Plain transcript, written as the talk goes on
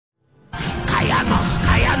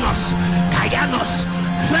Kayanos,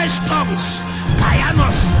 fresh tongues.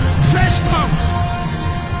 Kayanos, fresh tongues.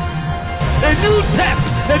 A new depth,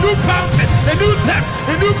 a new fountain, a new depth,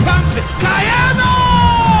 a new fountain.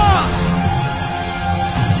 Kayanos.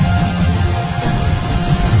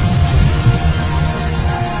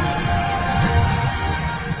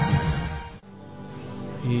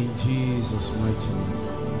 In Jesus' mighty name.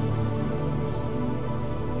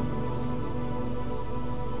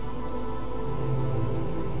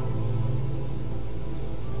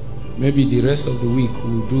 Maybe the rest of the week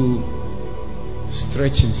we'll do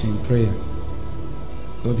stretchings in prayer.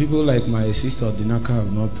 But people like my sister Dinaka have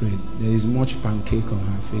not prayed. There is much pancake on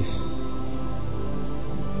her face.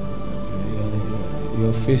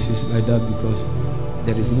 Your face is like that because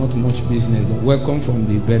there is not much business. Welcome from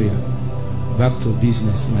the burial. Back to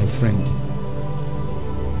business, my friend.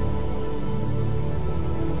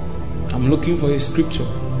 I'm looking for a scripture.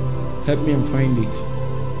 Help me and find it.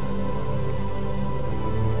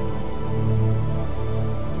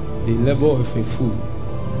 The labor of a fool.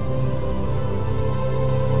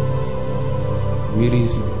 Where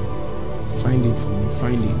is it? Find it for me.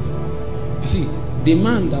 Find it. You see, the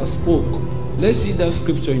man that spoke. Let's see that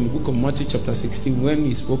scripture in the book of Matthew chapter 16 when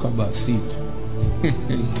he spoke about seed.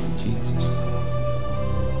 Jesus.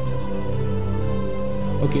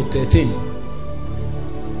 Okay, 13.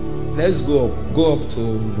 Let's go up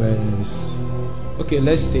to verse. Okay,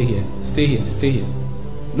 let's stay here. Stay here.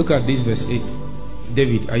 Look at this verse 8.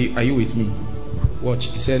 David, are you with me? Watch.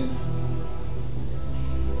 He said,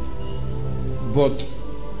 but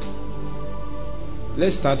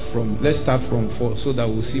let's start from 4 so that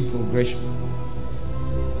we'll see progression.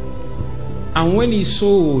 And when he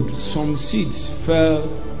sowed, some seeds fell.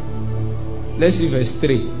 Let's see verse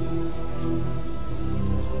 3.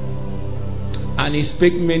 And he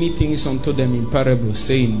spake many things unto them in parables,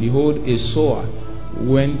 saying, behold, a sower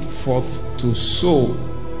went forth to sow.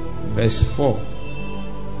 Verse 4.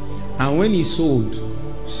 And when he sowed,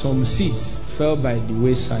 some seeds fell by the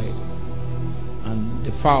wayside, and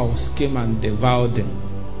the fowls came and devoured them.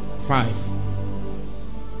 5.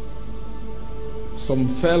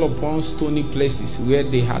 Some fell upon stony places where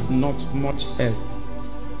they had not much earth,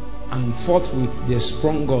 and forthwith they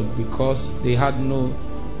sprung up because they had no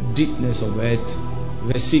deepness of earth.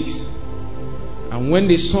 Verse 6. And when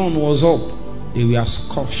the sun was up, they were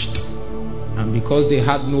scorched, and because they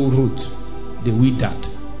had no root, they withered.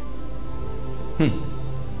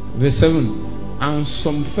 Verse 7. And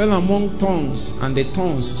some fell among thorns, and the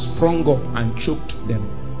thorns sprung up and choked them.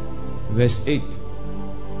 Verse 8.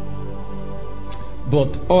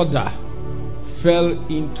 But other fell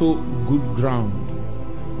into good ground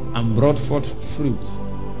and brought forth fruit,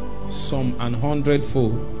 some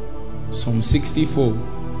 100-fold, some 60-fold,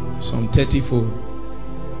 some 30-fold.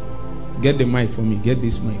 Get the mic for me. Get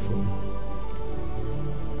this mic for me.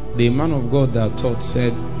 The man of God that taught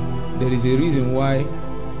said there is a reason why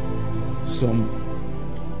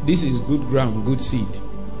this is good ground, good seed.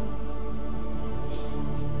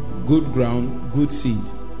 Good ground, good seed.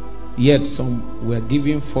 Yet some were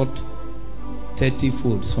giving forth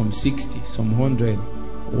 30-fold, some 60, some 100.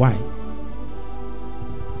 Why?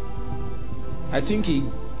 I think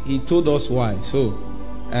he told us why. So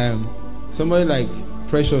somebody like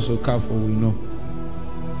Precious Okafor will know.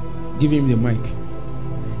 Give him the mic.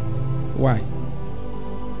 Why?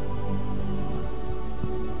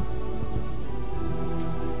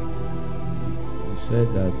 He said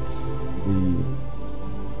that the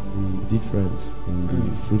difference in the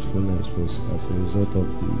fruitfulness was as a result of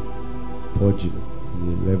the purging,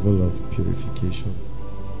 the level of purification.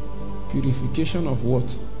 Purification of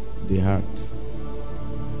what? The heart.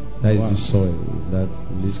 That is the soil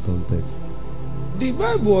in this context. The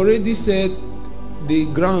Bible already said the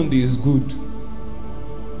ground is good.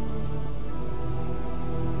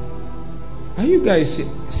 Are you guys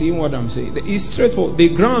seeing what I'm saying? It's straightforward. The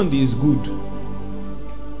ground is good.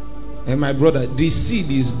 And my brother, the seed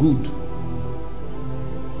is good.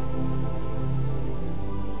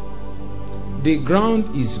 The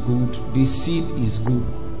ground is good. The seed is good.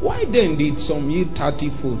 Why then did some yield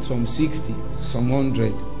 30-fold, some 60, some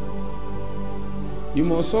 100? You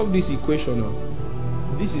must solve this equation.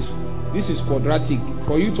 This is quadratic.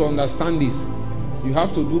 For you to understand this, you have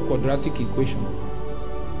to do quadratic equation.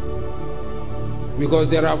 Because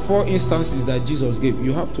there are 4 instances that Jesus gave.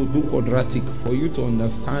 You have to do quadratic for you to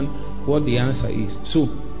understand what the answer is. So,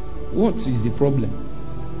 what is the problem?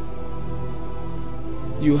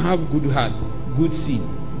 You have good heart, good seed,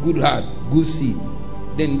 good heart, good seed.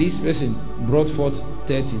 Then this person brought forth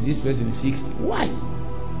 30, this person 60. Why?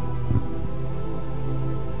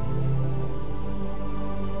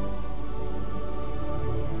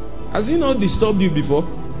 Has it not disturbed you before?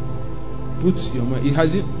 Put your mind. It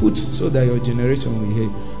has it put so that your generation will hear.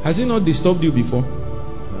 Has it not disturbed you before?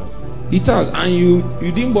 It has. And you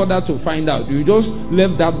didn't bother to find out. You just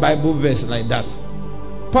left that Bible verse like that.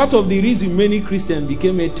 Part of the reason many Christians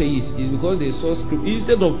became atheists is because they saw scripture.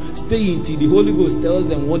 Instead of staying till the Holy Ghost tells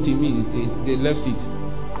them what it means, they left it.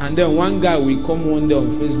 And then one guy will come one day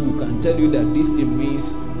on Facebook and tell you that this thing means,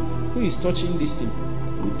 who is touching this thing?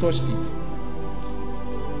 Who touched it?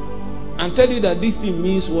 And tell you that this thing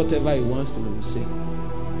means whatever he wants to say.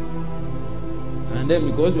 And then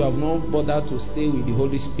because we have not bothered to stay with the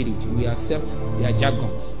Holy Spirit, we accept their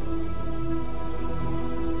jargons.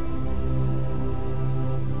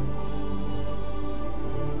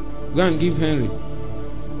 Go and give Henry.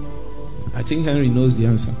 I think Henry knows the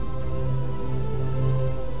answer.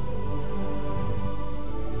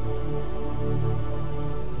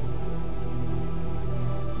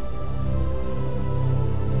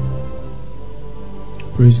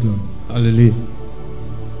 Praise God. Hallelujah.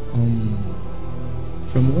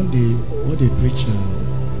 From what the preacher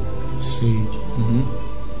said,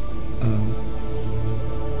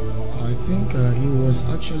 I think he was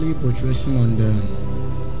actually buttressing on the.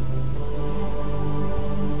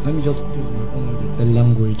 Let me just put it in my own the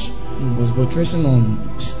language. Was buttressing on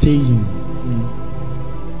staying.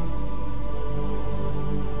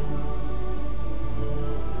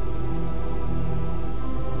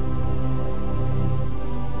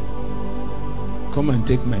 Come and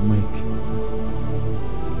take my mic.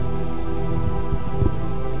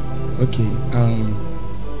 Okay.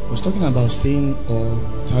 I was talking about staying or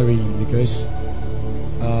tarrying because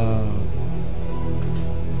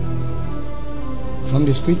from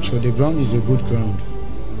the scripture, the ground is a good ground,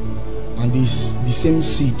 and it's the same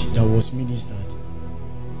seed that was ministered.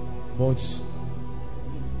 But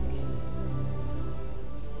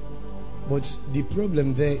the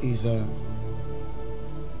problem there is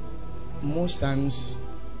most times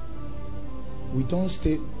we don't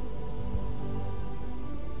stay.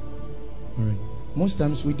 All right. Most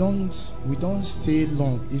times we don't stay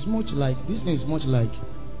long. It's much like this thing is much like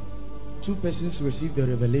two persons receive the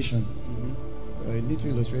revelation. A little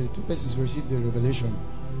illustrated. Two persons received the revelation,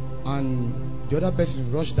 and the other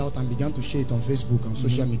person rushed out and began to share it on Facebook and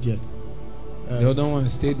social media. The other one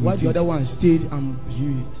stayed. While the other one stayed and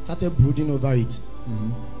he started brooding over it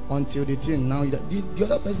until the thing. Now the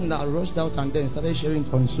other person that rushed out and then started sharing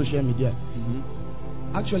it on social media.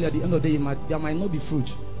 Actually, at the end of the day, there might not be fruit.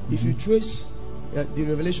 If you trace the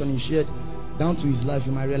revelation he shared down to his life,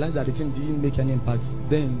 you might realize that the thing didn't make any impact.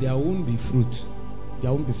 Then there won't be fruit. There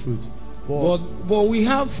won't be fruit. But we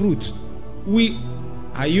have fruit.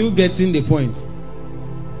 Are you getting the point?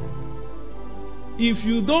 If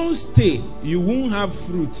you don't stay, you won't have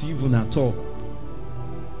fruit even at all.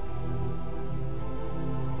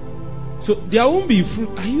 So there won't be fruit.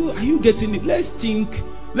 Are you getting it? Let's think.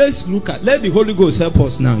 Let's look at. Let the Holy Ghost help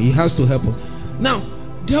us now. He has to help us. Now,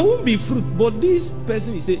 there won't be fruit, but this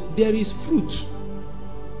person is saying there is fruit.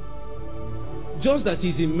 Just that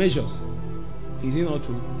is in measures. Is it not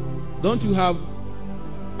true? Don't you have?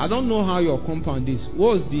 I don't know how your compound is.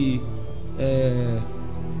 What's the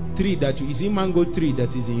tree that you? Is it mango tree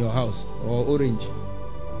that is in your house or orange?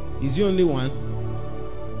 Is it only one?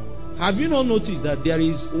 Have you not noticed that there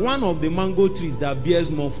is one of the mango trees that bears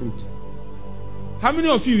more fruit? How many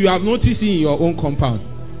of you have noticed in your own compound?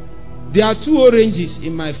 There are two oranges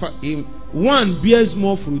in my one bears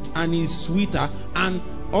more fruit and is sweeter and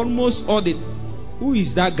almost all the. Who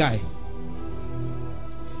is that guy?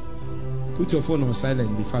 Put your phone on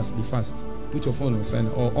silent. Be fast. Put your phone on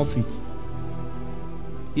silent or off it.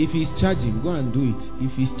 If he's charging, go and do it.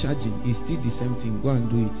 If he's charging, it's still the same thing. Go and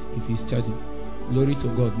do it. If he's charging, glory to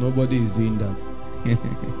God. Nobody is doing that.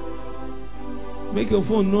 Make your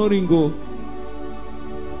phone no ring go.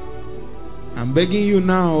 I'm begging you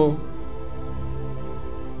now.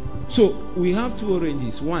 So we have two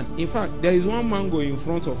oranges. One, in fact, there is one mango in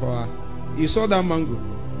front of our. You saw that mango.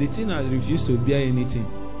 The thing has refused to bear anything.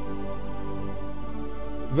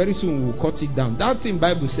 Very soon we'll cut it down. That thing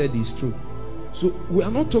Bible said is true. So we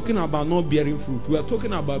are not talking about not bearing fruit. We are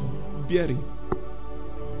talking about bearing.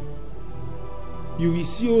 You will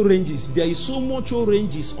see oranges. There is so much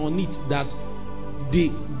oranges on it that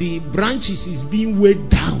the branches is being weighed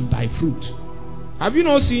down by fruit. Have you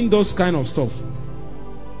not seen those kind of stuff?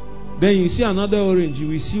 Then you see another orange. You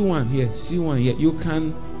will see one here. See one here. You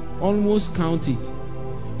can almost count it.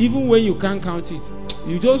 Even when you can't count it,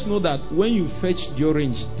 you just know that when you fetch the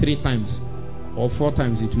orange 3 times or 4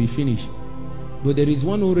 times, it will finish. But there is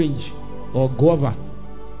one orange or guava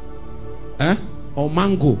or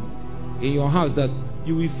mango in your house that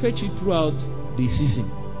you will fetch it throughout the season.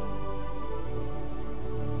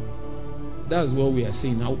 That's what we are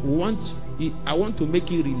saying. I want to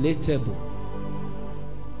make it relatable.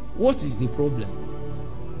 What is the problem?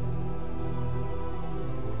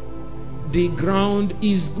 The ground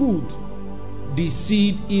is good. The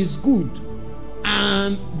seed is good.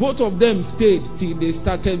 And both of them stayed till they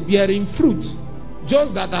started bearing fruit.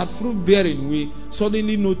 Just that at fruit bearing, we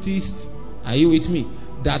suddenly noticed, are you with me,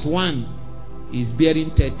 that one is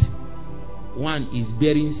bearing 30, one is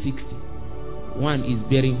bearing 60, one is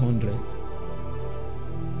bearing 100.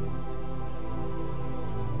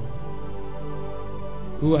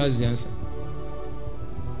 Who has the answer?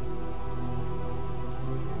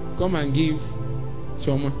 Come and give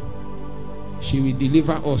Choma. She will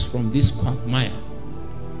deliver us from this quagmire.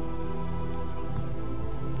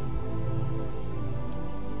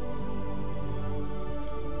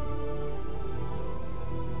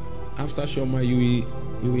 After Shoma, you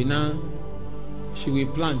will now, she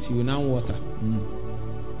will plant, you will now water.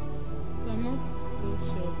 So I'm not so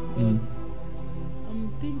sure, but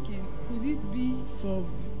I'm thinking, could it be from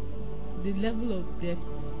the level of depth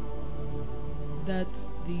that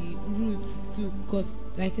the roots took? Because,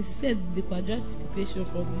 like I said, the quadratic equation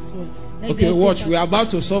from this one. Like okay, watch. We are about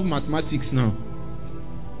to solve mathematics now.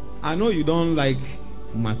 I know you don't like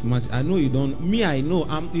mathematics. I know you don't. Me, I know.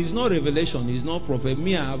 It's not revelation. It's not prophet.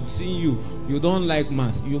 Me, I have seen you. You don't like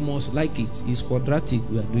math. You must like it. It's quadratic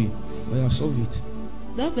we are doing. We are solve it.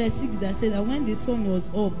 That verse 6 that said that when the sun was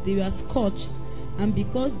up, they were scorched, and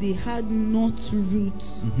because they had not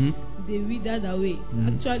roots, they withered away.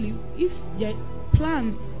 Actually, if your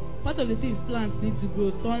plants, part of the things plants need to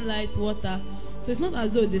grow, sunlight, water. So it's not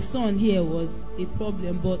as though the sun here was a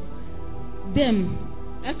problem, but them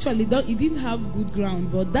actually it didn't have good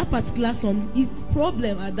ground. But that particular sun, its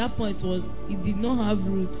problem at that point was it did not have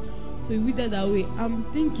roots, so it withered away. I'm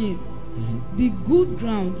thinking the good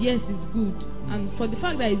ground, yes, it's good, and for the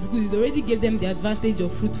fact that it's good, it already gave them the advantage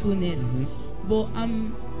of fruitfulness. But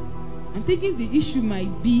I'm thinking the issue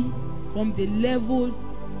might be from the level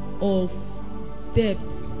of depth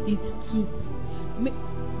it took.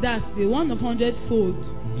 That's the 100-fold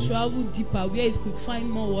travel deeper, where it could find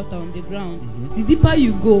more water on the ground. The deeper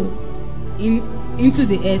you go into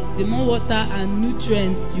the earth, the more water and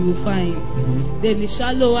nutrients you will find. Then the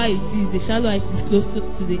shallower it is close to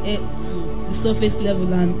the earth, to the surface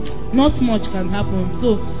level, and not much can happen.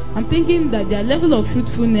 So I'm thinking that their level of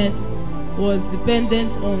fruitfulness was dependent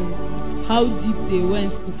on how deep they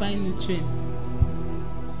went to find nutrients.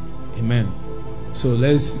 Amen. So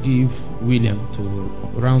let's give William to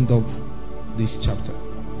round up this chapter.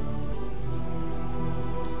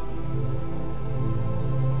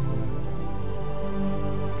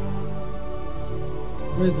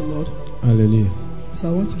 Praise the Lord. Hallelujah. So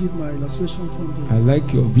I want to give my illustration from the... I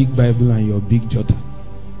like your big Bible and your big jotter.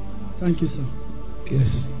 Thank you, sir.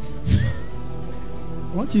 Yes.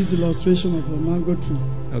 I want to use the illustration of a mango tree.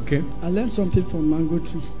 Okay. I learned something from mango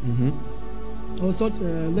tree. I was taught...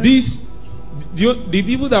 the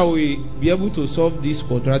people that will be able to solve this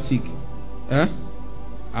quadratic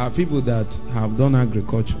are people that have done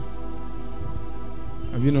agriculture.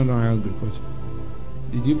 Have you not done agriculture?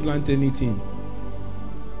 Did you plant anything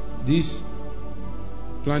this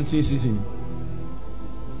planting season?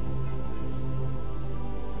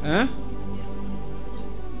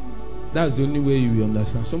 That's the only way you will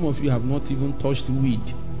understand. Some of you have not even touched weed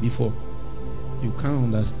before. You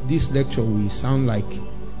can't understand. This lecture will sound like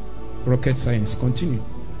rocket science. Continue.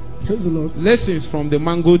 Praise the Lord. Lessons from the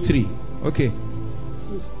mango tree. Okay.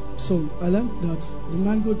 So I learned that the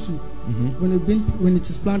mango tree, when it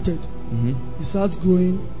is planted, it starts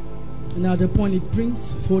growing, and at the point it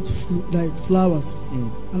brings forth like flowers.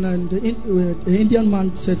 And then the Indian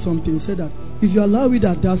man said something. He said that if you allow it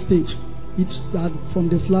at that stage, it's that from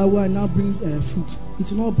the flower and now brings fruit.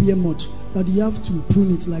 It will not bear much. That you have to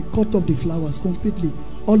prune it, like cut off the flowers completely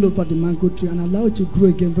all over the mango tree and allow it to grow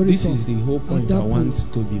again very This tall. is the whole point I want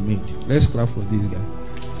to be made. Let's clap for this guy.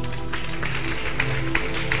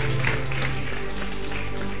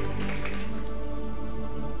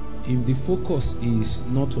 If the focus is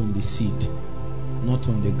not on the seed, not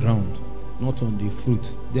on the ground, not on the fruit,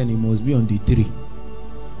 then it must be on the tree.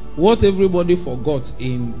 What everybody forgot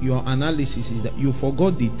in your analysis is that you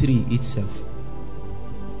forgot the tree itself.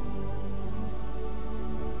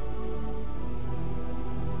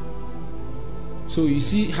 So you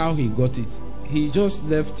see how he got it. He just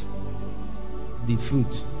left the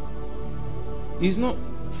fruit. It's not,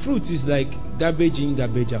 fruit is like garbage in,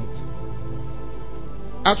 garbage out.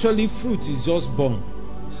 Actually, fruit is just born.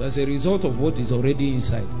 It's as a result of what is already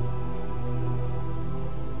inside.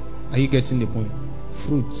 Are you getting the point?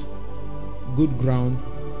 Fruit, good ground,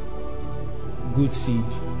 good seed,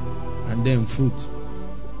 and then fruit.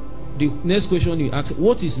 The next question you ask,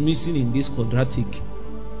 what is missing in this quadratic?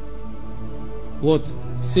 What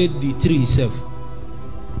said the tree itself?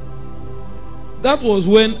 That was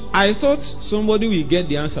when I thought somebody will get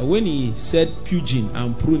the answer when he said purging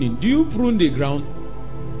and pruning. Do you prune the ground?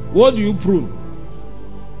 What do you prune?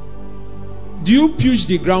 Do you purge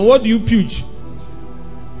the ground? What do you purge?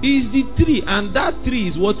 It's the tree, and that tree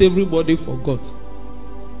is what everybody forgot.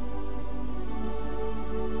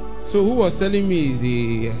 So who was telling me is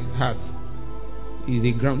the heart? Is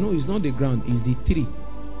the ground? No, it's not the ground, it's the tree.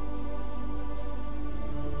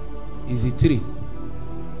 It's the tree.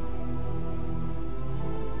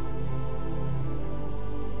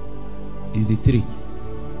 Is the tree.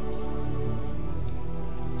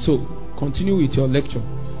 So continue with your lecture.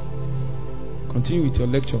 Continue with your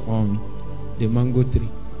lecture on the mango tree.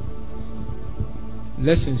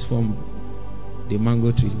 Lessons from the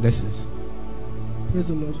mango tree. Lessons. Praise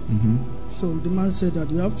the Lord. So the man said that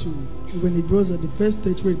you have to, when it grows at the first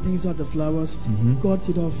stage where it brings out the flowers, cut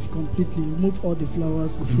it off completely, remove all the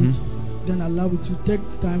flowers, the fruit, then allow it to take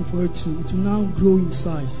time for it to now grow in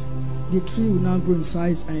size. The tree will now grow in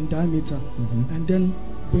size and diameter, and then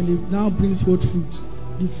when it now brings forth fruit,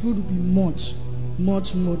 the fruit will be much more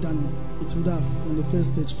than it would have from the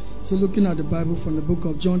first stage. So looking at the Bible from the book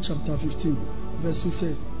of John chapter 15, verse 2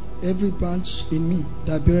 says, every branch in me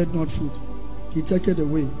that beareth not fruit, he taketh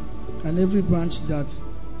away, and every branch that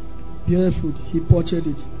beareth fruit, he purgeth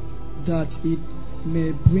it, that it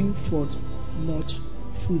may bring forth much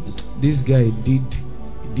fruit. This guy did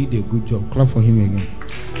a good job. Clap for him again.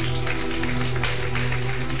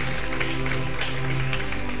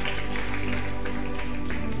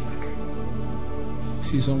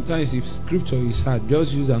 See, sometimes if scripture is hard,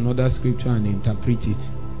 just use another scripture and interpret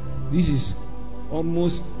it. This is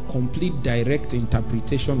almost complete direct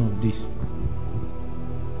interpretation of this.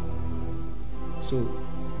 So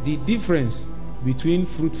the difference between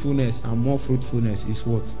fruitfulness and more fruitfulness is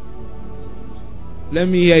what? Let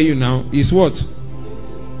me hear you now. Is what?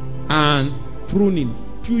 And pruning,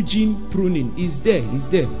 pruning is there.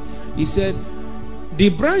 He said the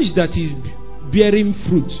branch that is bearing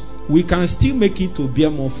fruit, we can still make it to bear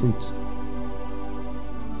more fruit.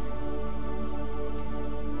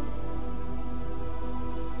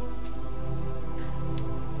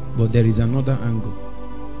 But there is another angle.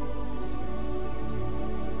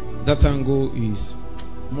 That angle is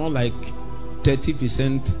more like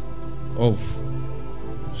 30% of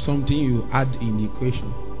something you add in the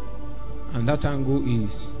equation. And that angle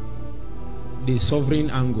is the sovereign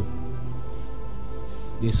angle.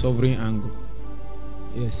 The sovereign angle.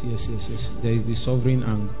 Yes. There is the sovereign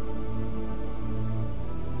angle.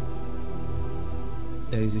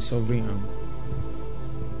 There is the sovereign angle.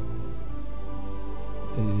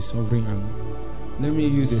 There is the sovereign angle. Let me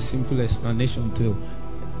use a simple explanation to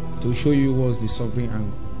show you what's the sovereign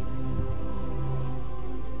angle.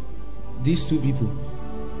 These two people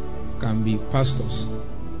can be pastors,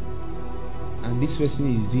 and this person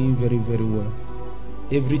is doing very, very well.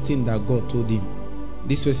 Everything that God told him,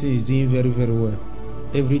 this person is doing very, very well.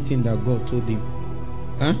 Everything that God told him.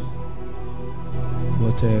 But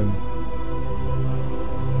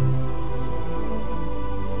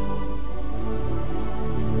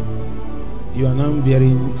you are now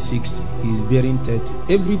bearing 60, he is bearing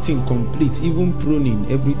 30. Everything complete, even pruning,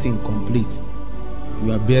 everything complete.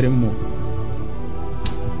 You are bearing more.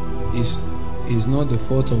 It's not the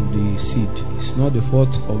fault of the seed. It's not the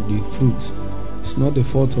fault of the fruit. It's not the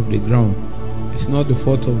fault of the ground. It's not the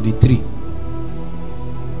fault of the tree.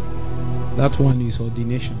 That one is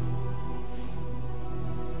ordination.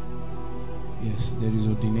 Yes, there is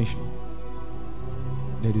ordination.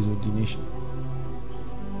 There is ordination.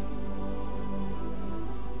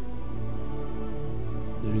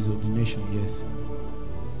 There is ordination, yes.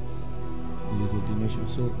 There is ordination.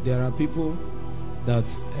 So there are people that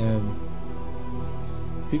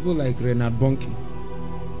people like Renard Bonnke.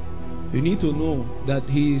 You need to know that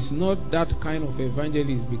he is not that kind of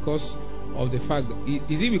evangelist because of the fact that,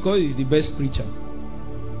 is it because he's the best preacher?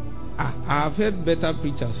 I have heard better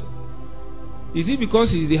preachers. Is it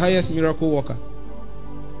because he's the highest miracle worker?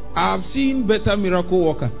 I have seen better miracle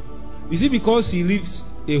worker. Is it because he lives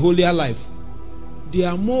a holier life? There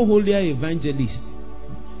are more holier evangelists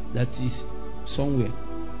that is somewhere.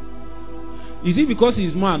 Is it because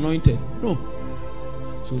he's more anointed? No.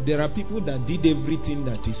 So there are people that did everything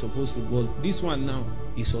that is supposed to go. This one now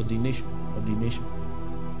is ordination.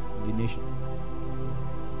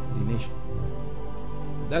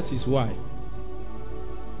 That is why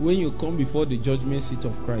when you come before the judgment seat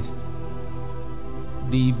of Christ,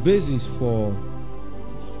 the basis for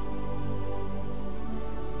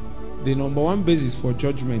the number one basis for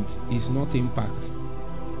judgment is not impact.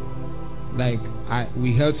 Like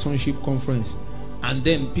we held sonship conference, and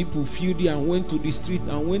then people filled it and went to the street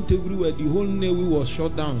and went everywhere. The whole Navy was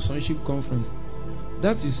shut down. Sonship conference.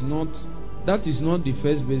 That is not the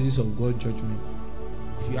first basis of God's judgment.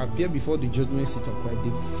 If you appear before the judgment seat of Christ,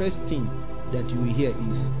 the first thing that you will hear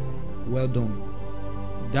is, "Well done,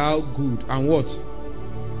 thou good," and what?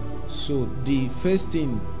 So the first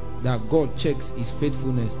thing that God checks is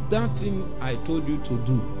faithfulness. That thing I told you to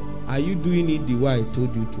do, are you doing it the way I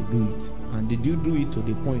told you to do it? And did you do it to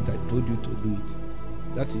the point I told you to do it?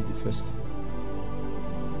 That is the first thing.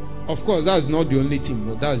 Of course, that's not the only thing,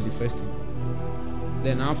 but that's the first thing.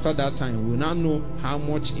 Then after that time, we now know how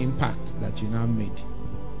much impact that you now made.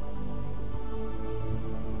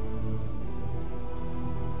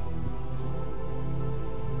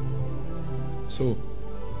 So,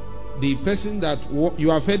 the person that you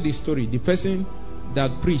have heard the story, the person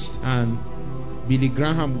that preached and Billy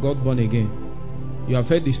Graham got born again. You have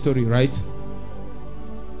heard the story, right?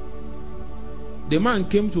 The man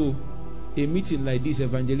came to a meeting like this,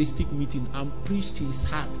 evangelistic meeting, and preached his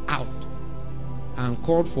heart out and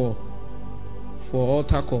called for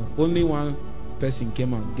altar call. Only one person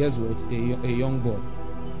came out. Guess what? A young boy.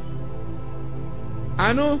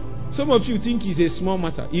 I know some of you think it's a small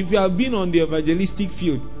matter. If you have been on the evangelistic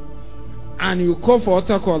field and you call for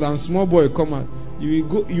altar call and small boy come out, you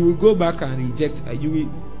will go back and reject.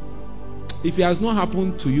 If it has not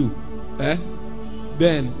happened to you,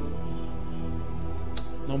 then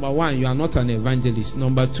number one, you are not an evangelist.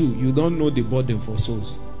 Number two, you don't know the burden for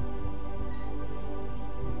souls.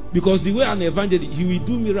 Because the way an evangelist, he will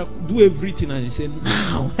do miracle, do everything, and he say,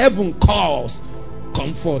 "Now heaven calls,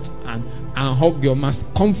 comfort and hug your master,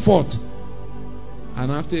 comfort."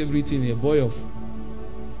 And after everything, a boy of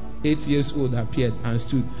 8 years old appeared and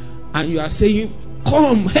stood, and you are saying,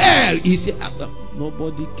 "Come, hell!" He said,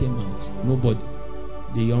 nobody came out. Nobody.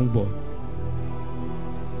 The young boy.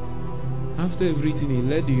 After everything, he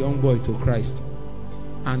led the young boy to Christ.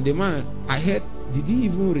 And the man, I heard, did he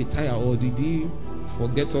even retire or did he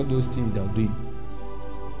forget all those things they are doing?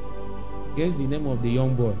 Guess the name of the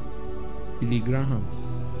young boy? Billy Graham.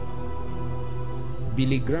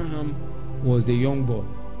 Billy Graham was the young boy.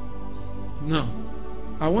 Now,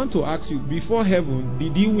 I want to ask you, before heaven,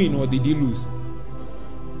 did he win or did he lose?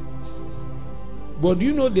 But do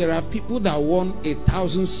you know there are people that won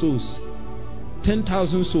 1,000 souls,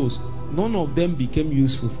 10,000 souls? None of them became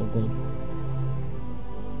useful for God.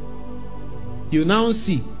 You now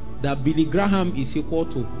see that Billy Graham is equal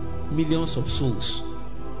to millions of souls.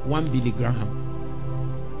 One Billy Graham.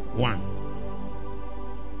 One.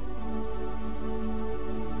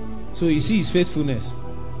 So you see his faithfulness.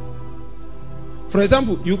 For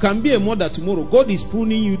example, you can be a mother tomorrow. God is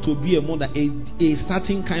pruning you to be a mother, a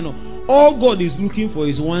certain kind of. All God is looking for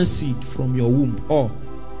is one seed from your womb. All.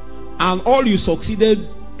 And all you succeeded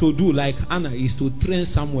to do, like Anna, is to train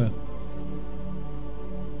Samuel.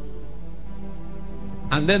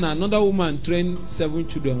 And then another woman trained 7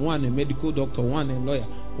 children. One a medical doctor, one a lawyer,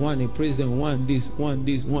 one a president, one this.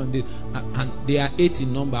 And they are 8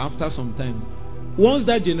 in number after some time. Once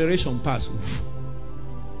that generation passed,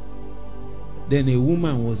 then a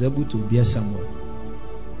woman was able to bear Samuel.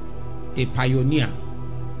 A pioneer.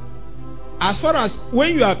 As far as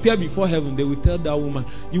when you appear before heaven, they will tell that woman,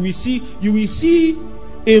 you will see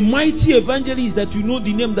a mighty evangelist that you know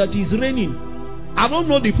the name that is reigning. I don't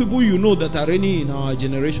know the people you know that are reigning in our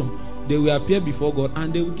generation. They will appear before God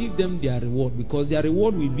and they will give them their reward, because their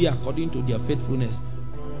reward will be according to their faithfulness.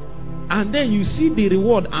 And then you see the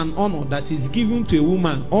reward and honor that is given to a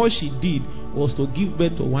woman. All she did was to give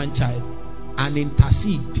birth to one child and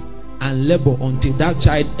intercede and labor until that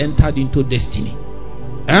child entered into destiny.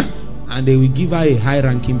 And they will give her a high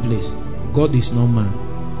ranking place. God is not man.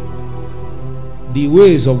 The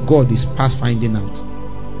ways of God is past finding out.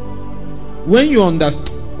 When you understand,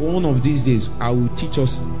 one of these days I will teach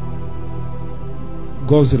us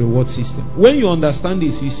God's reward system. When you understand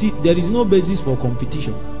this, you see there is no basis for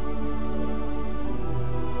competition.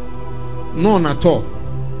 None at all.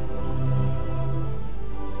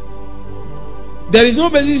 There is no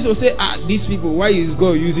basis to say, these people, why is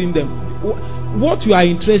God using them? What you are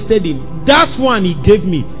interested in, that one He gave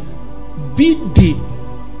me.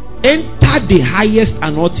 Enter the highest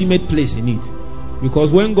and ultimate place in it.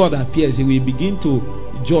 Because when God appears, He will begin to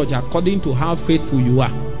judge according to how faithful you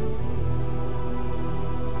are.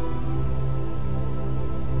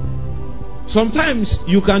 Sometimes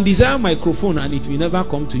you can desire a microphone and it will never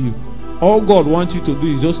come to you. All God wants you to do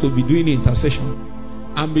is just to be doing intercession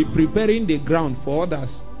and be preparing the ground for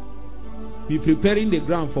others. Be preparing the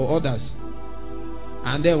ground for others.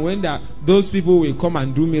 And then when those people will come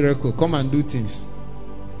and do miracle, come and do things.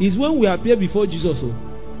 It's when we appear before Jesus. Oh.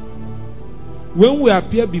 When we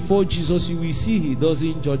appear before Jesus, you will see he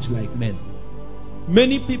doesn't judge like men.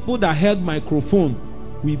 Many people that held microphone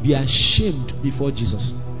will be ashamed before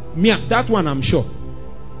Jesus. Me, that one I'm sure.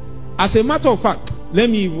 As a matter of fact, let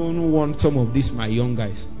me even warn some of these my young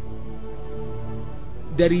guys.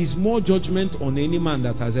 There is more judgment on any man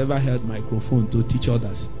that has ever held microphone to teach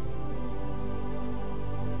others.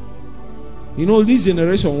 You know, this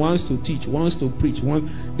generation wants to teach, wants to preach.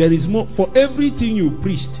 There is more. For everything you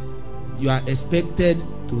preached, you are expected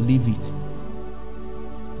to live it.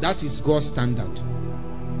 That is God's standard.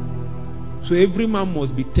 So every man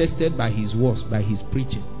must be tested by his words, by his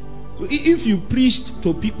preaching. So if you preached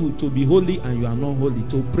to people to be holy and you are not holy,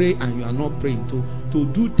 to pray and you are not praying, to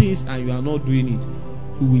do things and you are not doing it,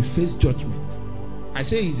 you will face judgment. I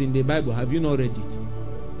say it's in the Bible. Have you not read it?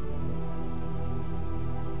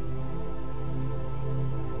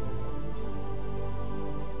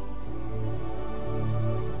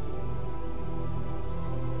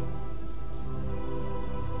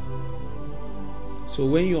 So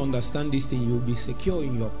when you understand this thing, you'll be secure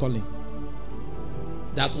in your calling.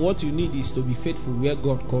 That what you need is to be faithful where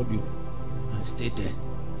God called you. And stay there.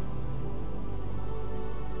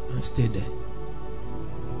 And stay there.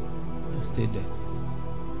 And stay there.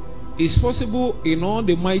 It's possible in all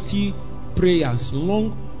the mighty prayers,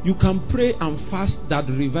 you can pray and fast that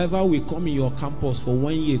revival will come in your campus for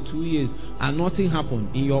 1 year, 2 years, and nothing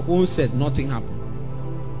happened. In your own set, nothing happened.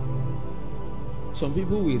 Some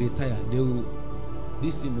people will retire.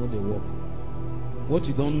 This thing know they work. What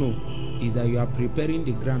you don't know is that you are preparing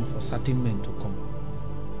the ground for certain men to come.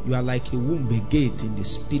 You are like a womb, a gate in the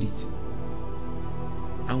spirit.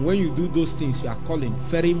 And when you do those things, you are calling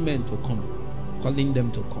very men to come, calling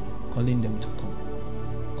them to come, calling them to come,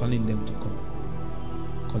 calling them to come,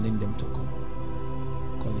 calling them to come,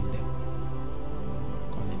 calling them,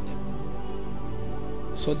 calling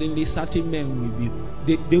them. Suddenly, certain men will be.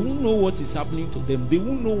 They won't know what is happening to them. They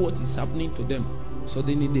won't know what is happening to them.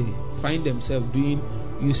 Suddenly they find themselves doing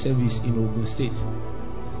youth service in Ogun State.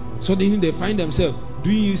 Suddenly they find themselves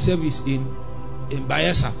doing youth service in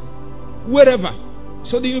Bayelsa, wherever.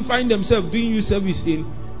 Suddenly find themselves doing youth service in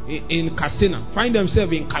Katsina, find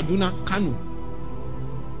themselves in Kaduna, Kano,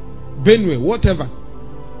 Benue, whatever.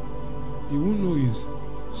 You won't know is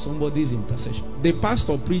somebody's intercession. The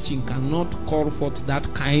pastor preaching cannot call forth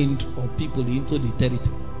that kind of people into the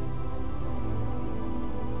territory.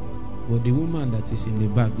 But the woman that is in the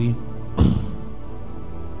back doing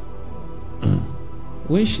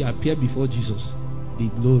when she appeared before Jesus, the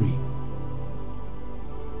glory.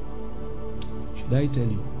 Should I tell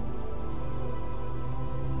you?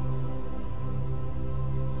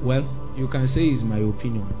 Well, you can say it's my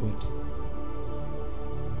opinion, but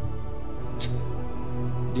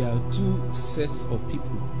there are two sets of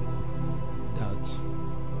people that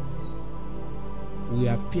will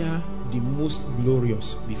appear the most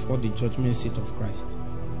glorious before the judgment seat of Christ.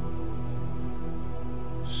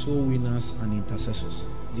 Soul winners and intercessors.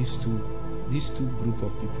 These two group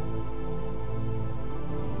of people.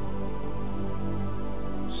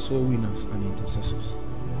 Soul winners and intercessors.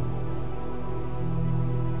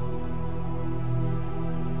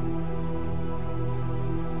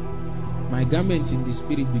 My garment in the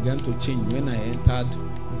spirit began to change when I entered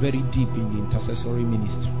very deep in the intercessory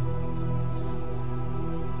ministry.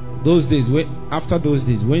 Those days, after those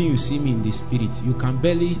days, when you see me in the spirit, you can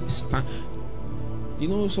barely stand. You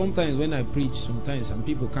know, sometimes when I preach, sometimes some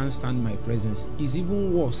people can't stand my presence. It's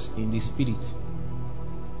even worse in the spirit.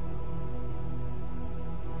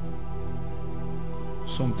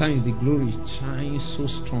 Sometimes the glory shines so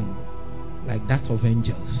strong, like that of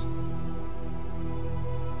angels.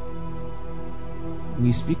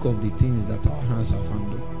 We speak of the things that our hands have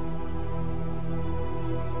handled.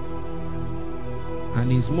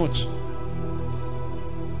 And it's much.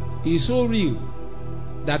 It's so real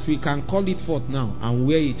that we can call it forth now and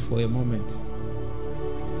wear it for a moment.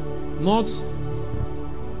 Not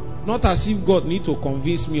as if God need to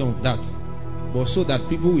convince me of that, but so that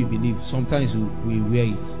people will believe. Sometimes we wear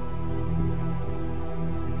it.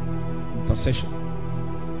 Intercession.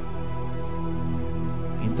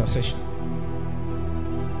 Intercession.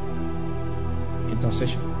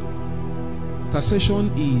 Intercession.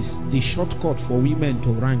 Intercession is the shortcut for women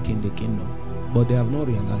to rank in the kingdom, but they have not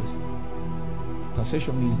realized.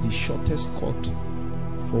 Intercession is the shortest cut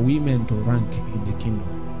for women to rank in the kingdom.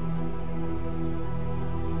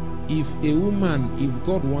 If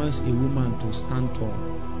God wants a woman to stand tall,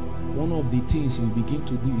 one of the things He will begin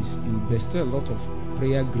to do is He will bestow a lot of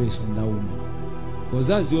prayer grace on that woman, because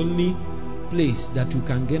that's the only place that you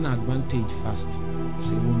can gain advantage fast as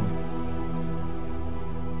a woman.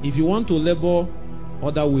 If you want to labor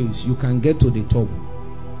other ways, you can get to the top,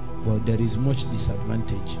 but there is much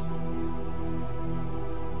disadvantage.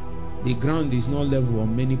 The ground is not level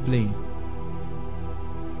on many playing.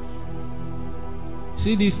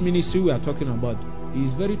 See, this ministry we are talking about, it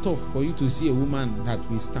is very tough for you to see a woman that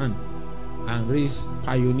will stand and raise,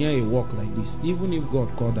 pioneer a work like this. Even if God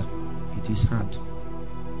called her, it is hard.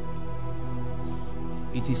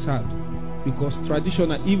 It is hard, because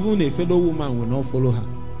traditional, even a fellow woman will not follow her.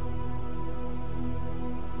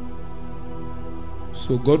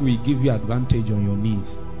 So God will give you advantage on your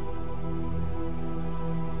knees.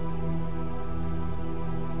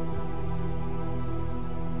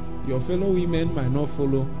 Your fellow women might not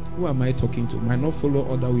follow. Who am I talking to? Might not follow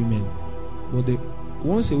other women. But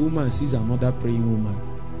once a woman sees another praying woman,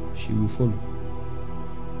 she will follow.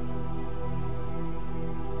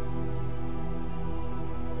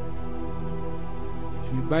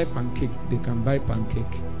 If you buy pancake, they can buy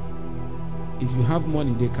pancake. If you have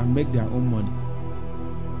money, they can make their own money.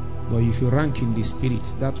 But if you rank in the spirit,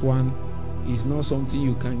 that one is not something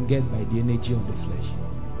you can get by the energy of the flesh.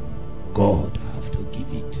 God have to give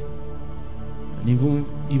it. And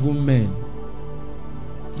even men,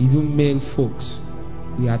 even male folks,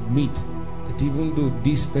 we admit that even though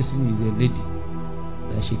this person is a lady,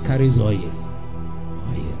 that she carries oil,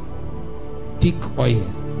 thick oil.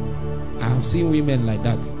 I have seen women like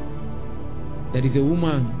that. There is a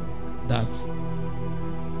woman that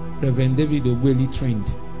Reverend David Obeli trained.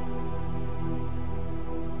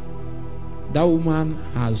 That woman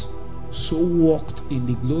has so walked in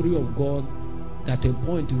the glory of God that a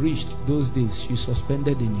point reached those days she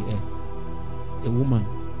suspended in the air.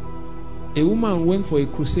 A woman went for a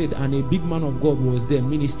crusade, and a big man of God was there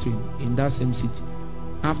ministering in that same city.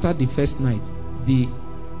 After the first night, the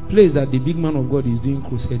place that the big man of God is doing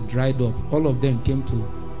crusade dried up. All of them came to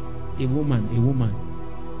a woman.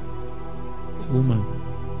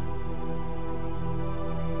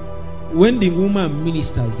 When the woman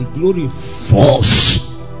ministers, the glory falls.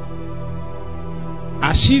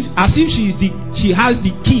 As if she has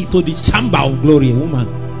the key to the chamber of glory. A woman,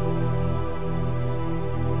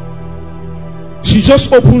 she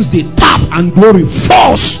just opens the tap and glory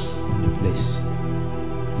falls in the place.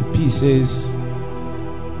 The P says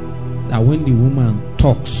that when the woman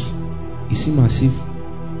talks, it seems as if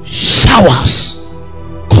showers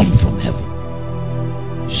come from heaven,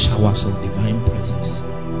 showers of divine presence.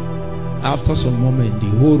 After some moment, the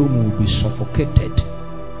whole room will be suffocated.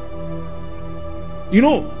 You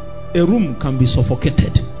know, a room can be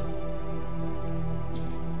suffocated.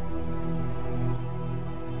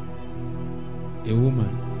 A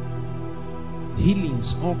woman,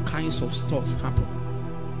 healings, all kinds of stuff happen.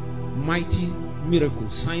 Mighty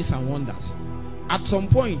miracles, signs and wonders. At some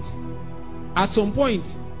point,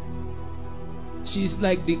 she's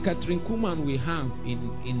like the Catherine Kuhlman we have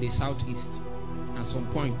in the southeast. At some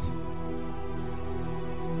point,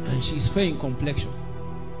 and she's fair in complexion.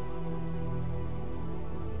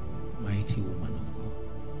 Mighty woman of God.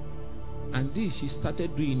 And this she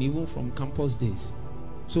started doing even from campus days.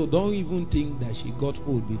 So don't even think that she got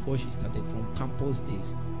old before she started, from campus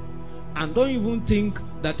days. And don't even think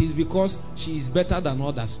that is because she is better than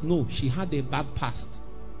others. No, she had a bad past.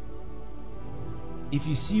 If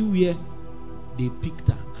you see where they picked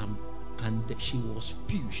her and she was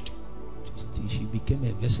purged, she became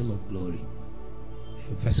a vessel of glory,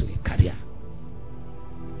 a vessel, a carrier.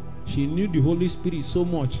 She knew the Holy Spirit so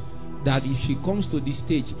much that if she comes to this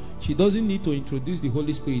stage, she doesn't need to introduce the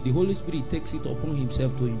Holy Spirit. The Holy Spirit takes it upon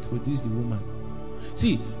himself to introduce the woman.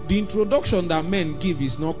 See, the introduction that men give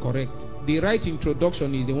is not correct. The right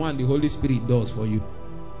introduction is the one the Holy Spirit does for you.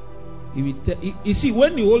 You see,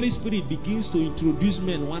 when the Holy Spirit begins to introduce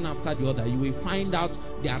men one after the other, you will find out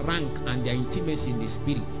their rank and their intimacy in the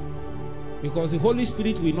Spirit. Because the Holy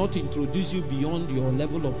Spirit will not introduce you beyond your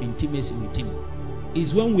level of intimacy with him.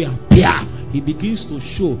 It's when we appear, he begins to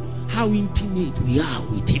show how intimate we are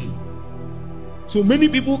with him. So many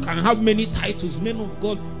people can have many titles, men of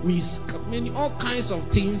God, with all kinds of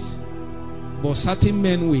things, but certain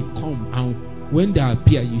men will come, and when they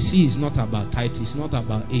appear, you see, it's not about title, it's not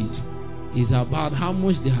about age, it's about how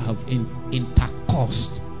much they have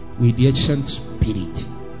intercoursed with the ancient spirit.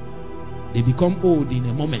 They become old in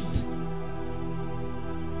a moment.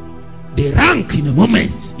 They rank in a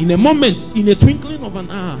moment, in a twinkling of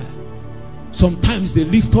an eye. Sometimes they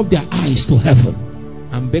lift up their eyes to heaven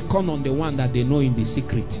and beckon on the one that they know in the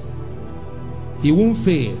secret. He won't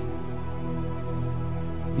fail.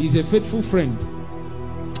 He's a faithful friend.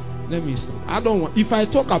 Let me stop. I don't want. If I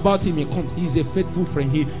talk about him, he comes. He's a faithful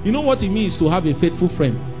friend. You know what it means to have a faithful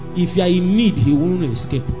friend? If you are in need, he won't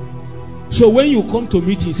escape. So when you come to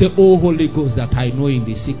meet him, say, "Oh Holy Ghost, that I know in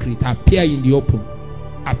the secret, appear in the open.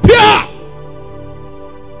 Appear!"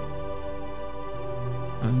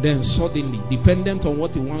 And then suddenly, dependent on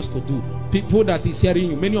what he wants to do, people that is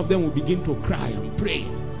hearing you, many of them will begin to cry and pray.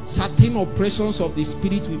 Certain oppressions of the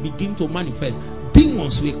spirit will begin to manifest.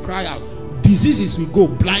 Demons will cry out. Diseases will go.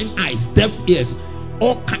 Blind eyes, deaf ears,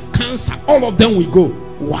 all cancer, all of them will go.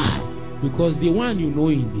 Why? Because the one you know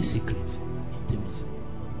in the secret. Intimacy.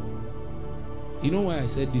 You know why I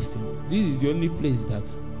said this thing? This is the only place that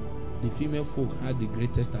the female folk had the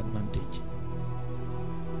greatest advantage.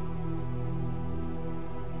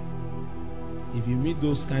 If you meet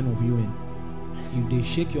those kind of women, if they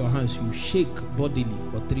shake your hands, you shake bodily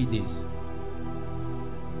for 3 days.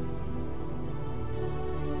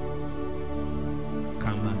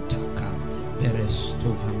 Kamantaka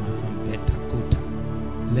berestovama betakuta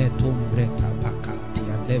letombreta bakati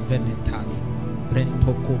alevenetani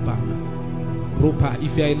brentokobana rupa.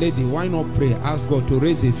 If you are a lady, why not pray? Ask God to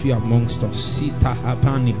raise a few amongst us. Sita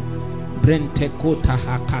habania brentekota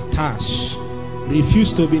hakatash.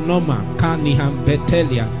 Refuse to be normal. Kaniham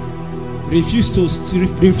betelia. Refuse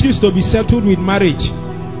to be settled with marriage.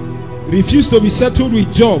 Refuse to be settled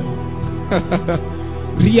with job.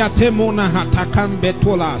 Riatemona hatakam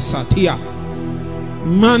betola satia.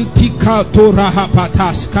 Mantika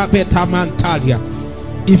torahapatas kapeta mantalia.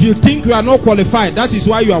 If you think you are not qualified, that is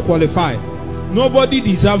why you are qualified. Nobody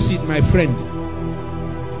deserves it, my friend.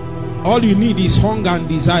 All you need is hunger and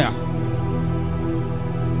desire.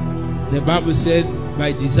 The Bible said,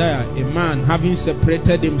 by desire, a man having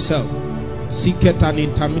separated himself seeketh an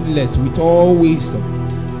intermediate with all wisdom.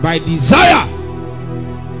 By desire.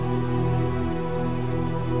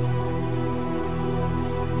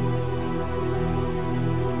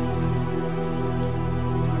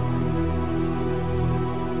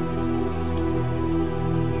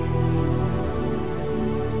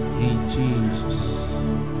 In Jesus'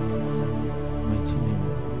 mighty name.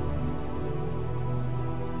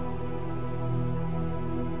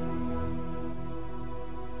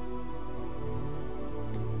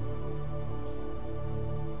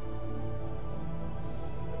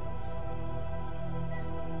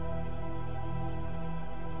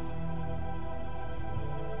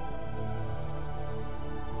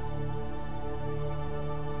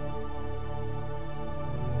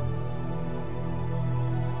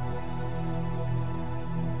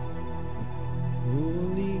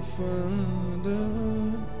 Father,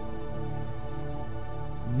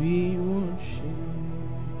 we worship.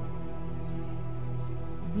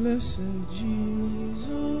 Blessed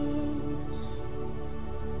Jesus,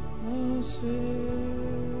 our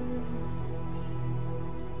Savior.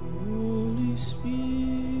 Holy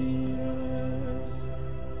Spirit,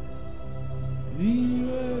 we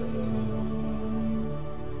welcome.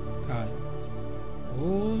 God,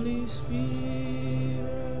 Holy Spirit,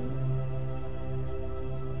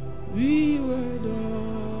 we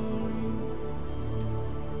adore you.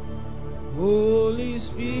 Holy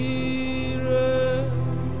Spirit,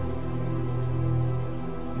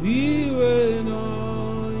 we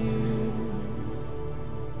adore you.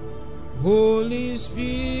 Holy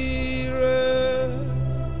Spirit,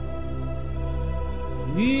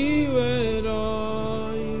 we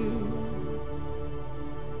adore you.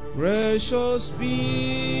 Precious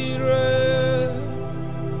Spirit,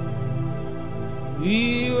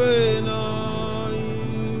 we adore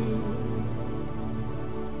you.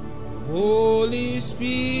 Holy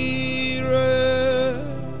Spirit,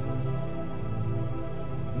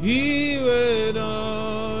 we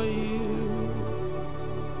adore you.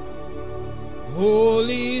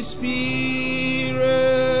 Holy Spirit,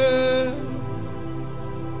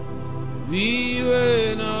 we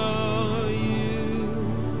adore you.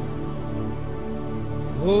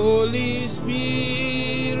 Holy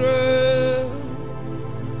Spirit,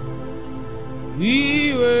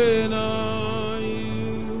 we adore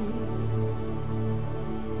you.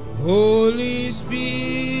 Holy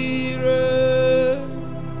Spirit,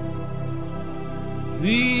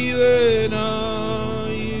 we adore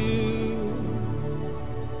you.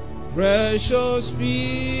 Precious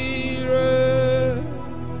Spirit,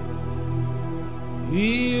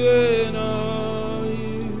 we adore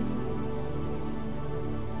you.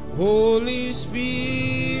 Holy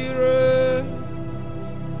Spirit,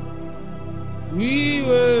 we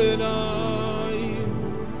adore you.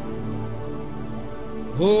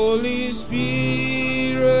 Holy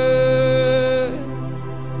Spirit,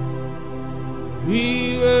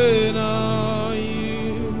 we adore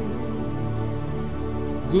you.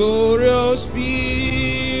 Glory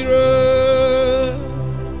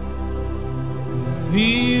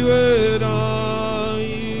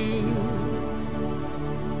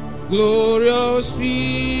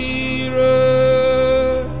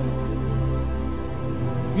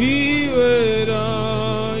We wait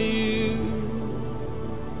on you,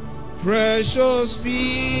 precious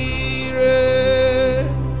Spirit.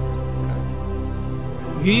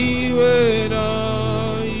 We wait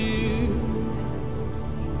on you,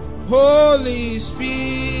 Holy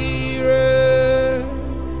Spirit.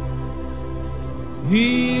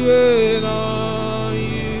 We wait on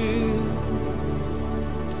you,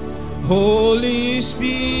 Holy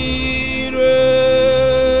Spirit.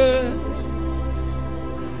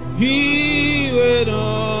 We wait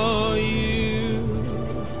on you,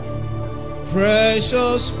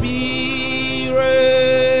 precious Spirit.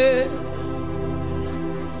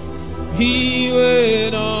 We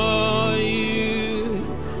wait on you,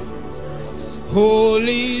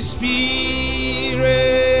 Holy Spirit.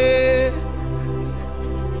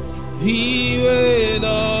 We wait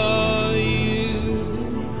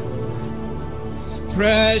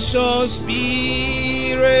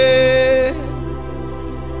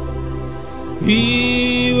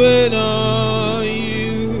on you, precious Spirit. We wait on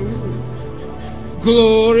you,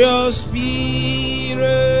 glorious Spirit.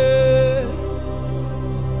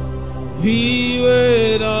 We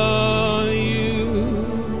wait on you,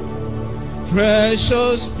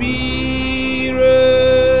 precious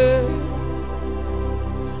Spirit.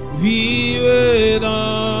 We wait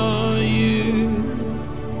on you,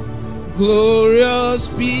 glorious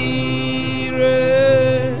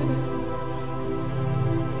Spirit.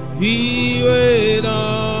 We wait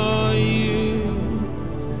on you,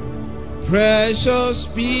 precious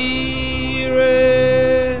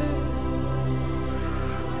Spirit.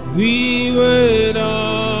 We wait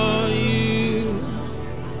on you,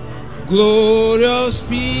 glorious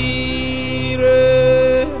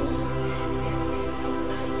Spirit.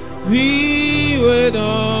 We wait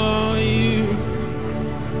on you,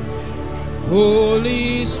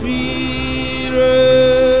 Holy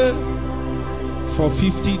Spirit. For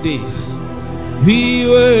 50 days, we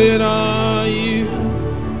wait on you,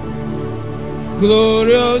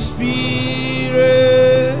 glorious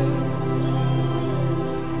Spirit.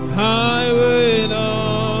 I wait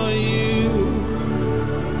on you,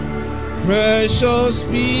 precious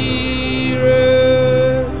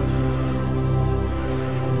Spirit.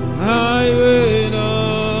 I wait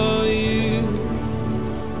on you,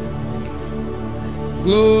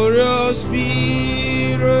 glorious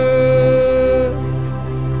Spirit.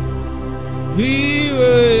 We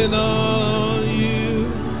wait on you,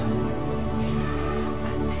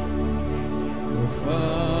 for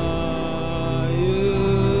fire,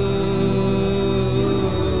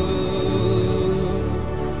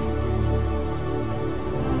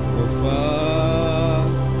 for fire,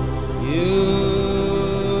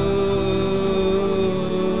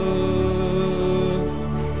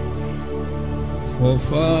 for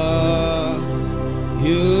fire.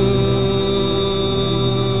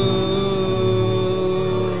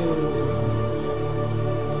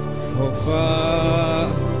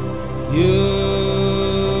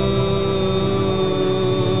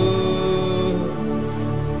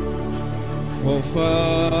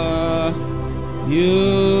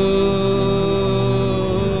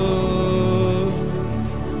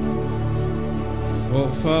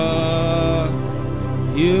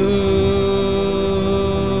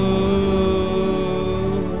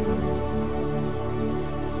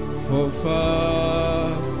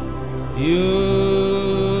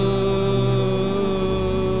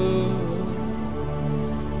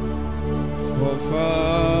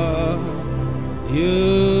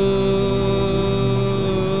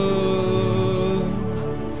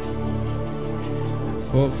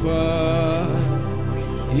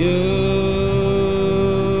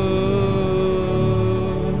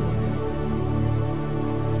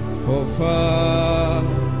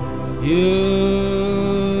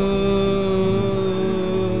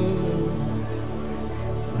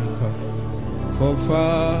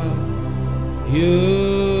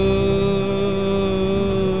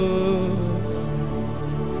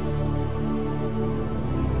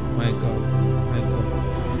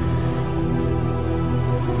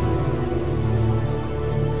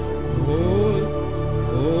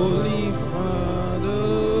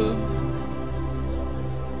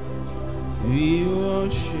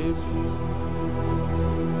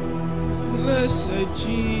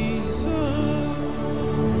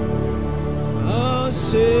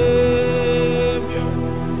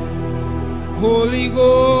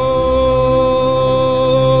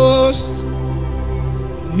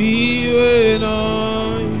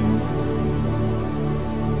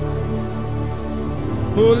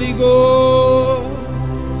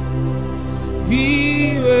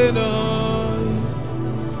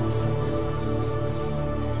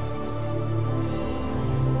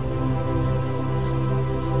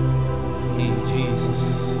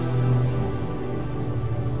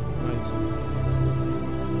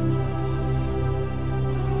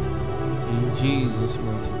 Jesus'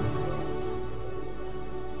 mighty name.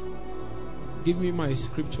 Give me my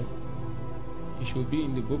scripture. It should be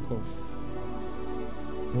in the book of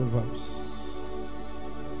Proverbs.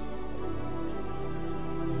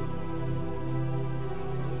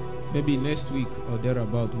 Maybe next week or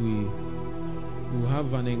thereabout we will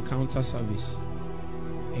have an encounter service.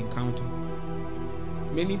 Encounter.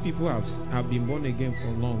 Many people have been born again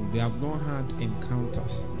for long. They have not had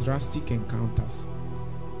encounters, drastic encounters.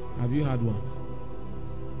 Have you had one?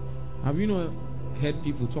 Have you not heard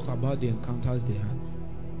people talk about the encounters they had?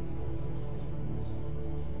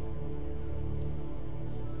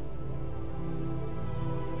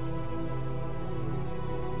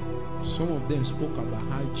 Some of them spoke about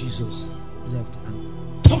how Jesus left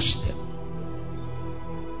and touched them.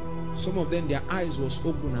 Some of them, their eyes was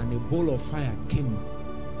open and a bowl of fire came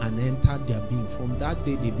and entered their being. From that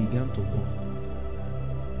day, they began to burn.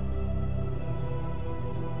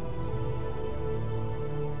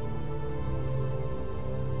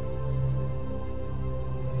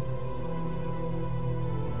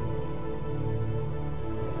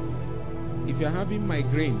 If you're having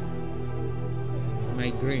migraine,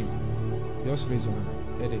 just raise your hand.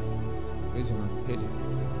 Headache. Raise your hand. Headache.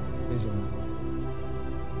 Raise your hand.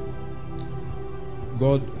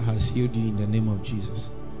 God has healed you in the name of Jesus.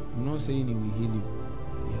 I'm not saying He will heal you.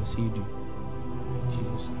 He has healed you. In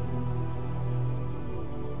Jesus' name.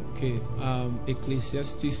 Okay.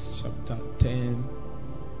 Ecclesiastes chapter 10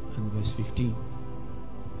 and verse 15.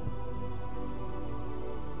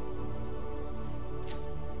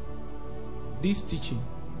 This teaching,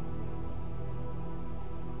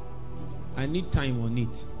 I need time on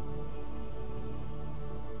it.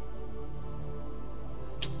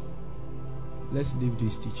 Let's leave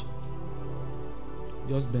this teaching.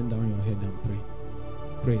 Just bend down your head and pray.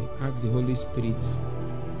 Pray. Ask the Holy Spirit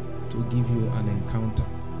to give you an encounter.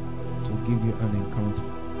 To give you an encounter.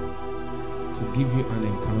 To give you an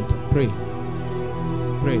encounter. Pray.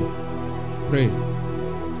 Pray. Pray.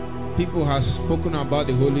 People have spoken about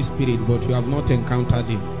the Holy Spirit, but you have not encountered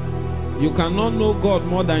Him. You cannot know God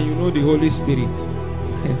more than you know the Holy Spirit.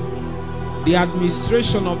 The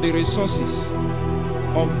administration of the resources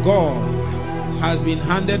of God has been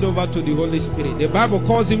handed over to the Holy Spirit. The Bible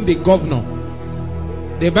calls Him the governor.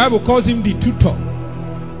 The Bible calls Him the tutor.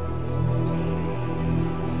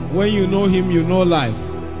 When you know Him, you know life.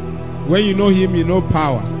 When you know Him, you know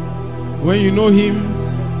power. When you know Him,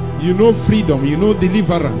 you know freedom, you know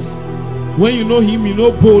deliverance. When you know Him, you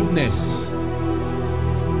know boldness.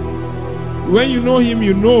 When you know Him,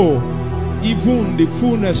 you know even the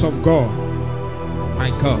fullness of God. My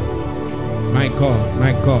God, my God,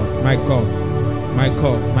 my God, my God, my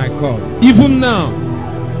God, my God. Even now,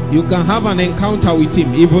 you can have an encounter with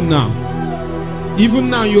Him. Even now. Even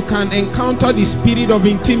now, you can encounter the spirit of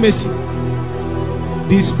intimacy.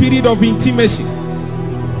 The spirit of intimacy.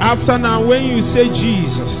 After now, when you say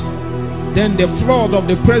Jesus, then the flood of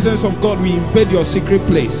the presence of God will invade your secret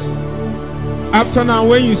place. After now,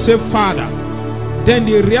 when you say Father, then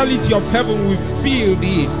the reality of heaven will fill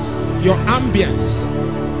your ambience.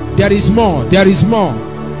 There is more. There is more.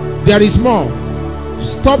 There is more.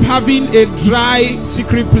 Stop having a dry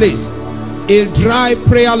secret place, a dry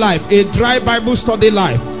prayer life, a dry Bible study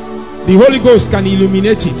life. The Holy Ghost can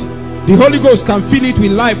illuminate it. The Holy Ghost can fill it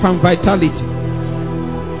with life and vitality.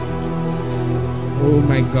 Oh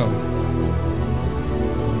my God.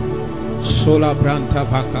 Sola branta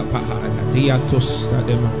vaka pahada diatos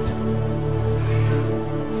ademata.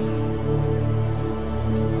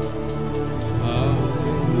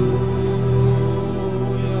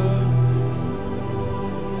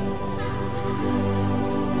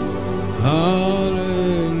 Hallelujah.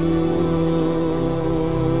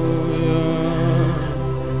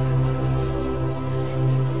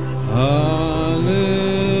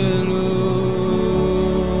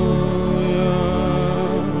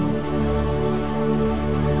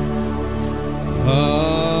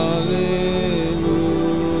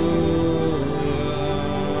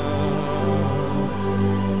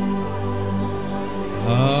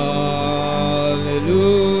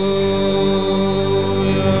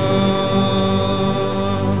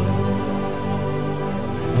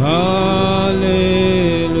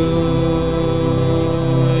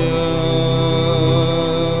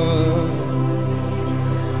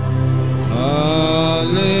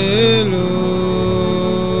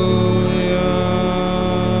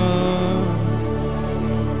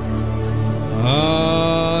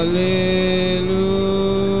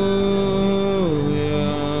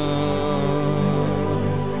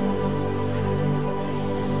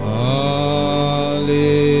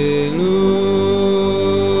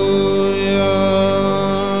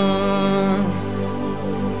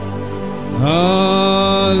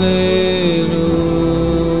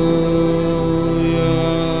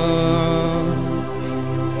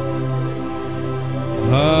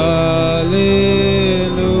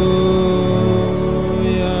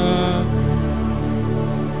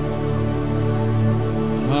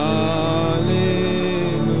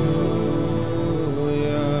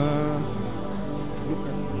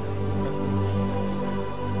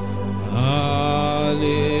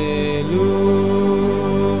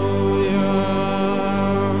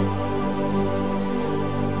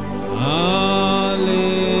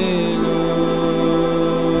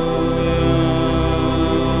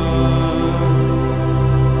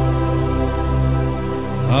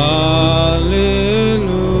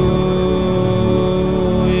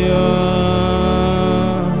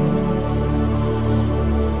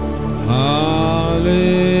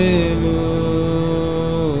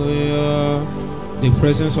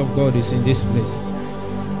 presence of God is in this place.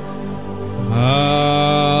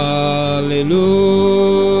 Hallelujah.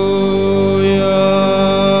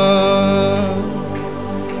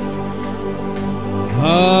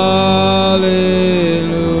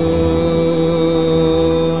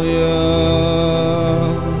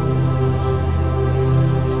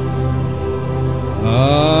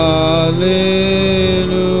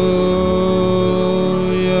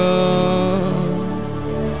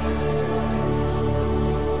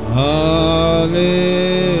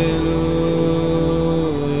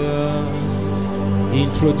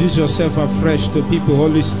 Introduce yourself afresh to people,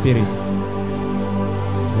 Holy Spirit.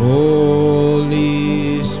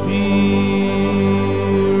 Holy Spirit.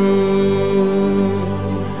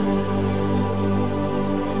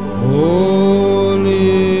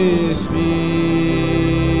 Holy Spirit.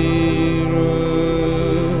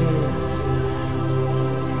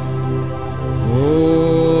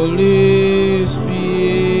 Holy Spirit.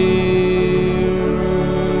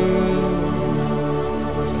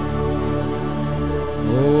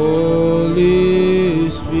 Holy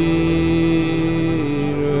Spirit,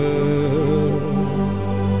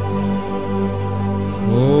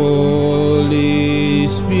 Holy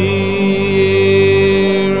Spirit,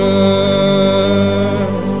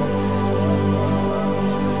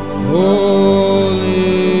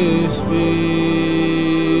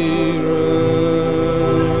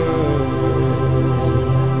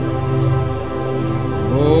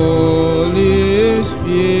 Holy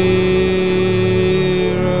Spirit,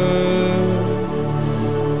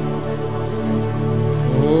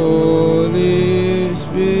 Holy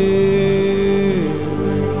Spirit.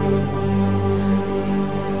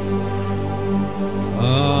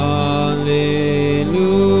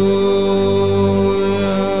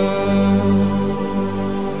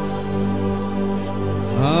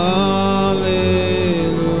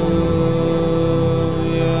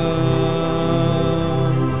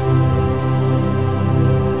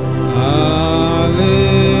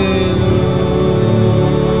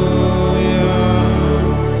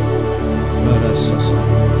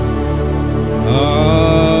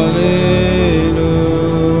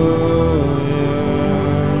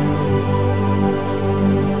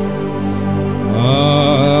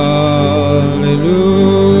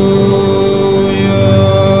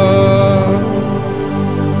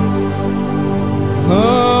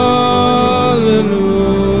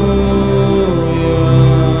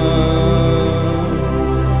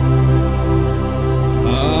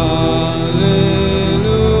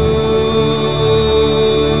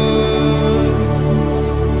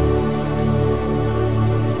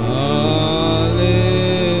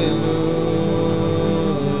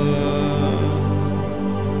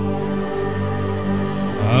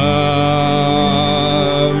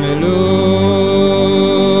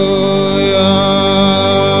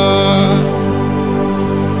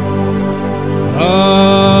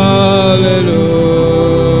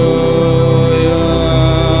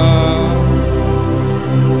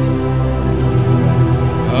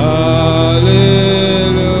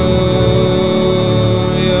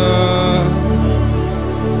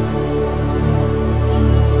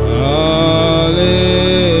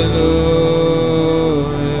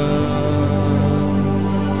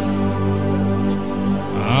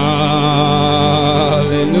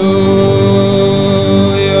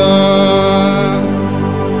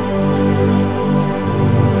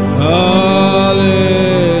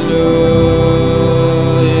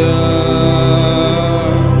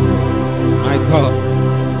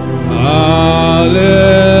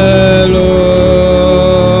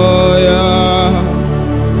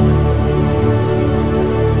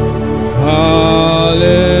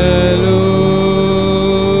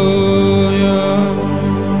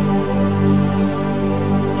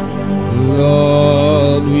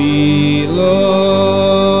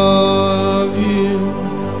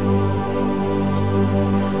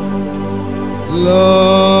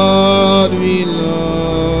 Lord, we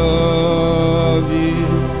love you.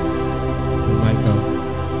 Oh my God.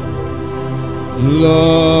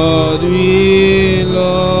 Lord, we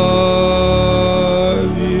love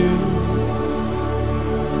you.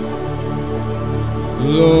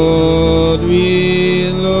 Lord, we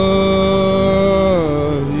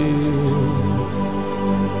love you.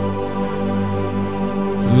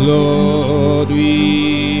 Lord,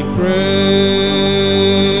 we praise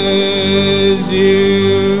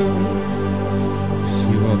you.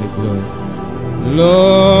 See all the glory.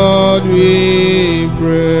 Lord, we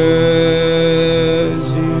praise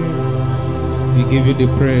you. We give you the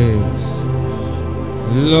praise.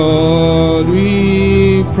 Lord,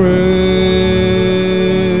 we praise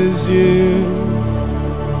you.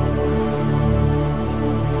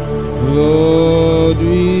 Lord,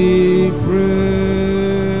 we pray.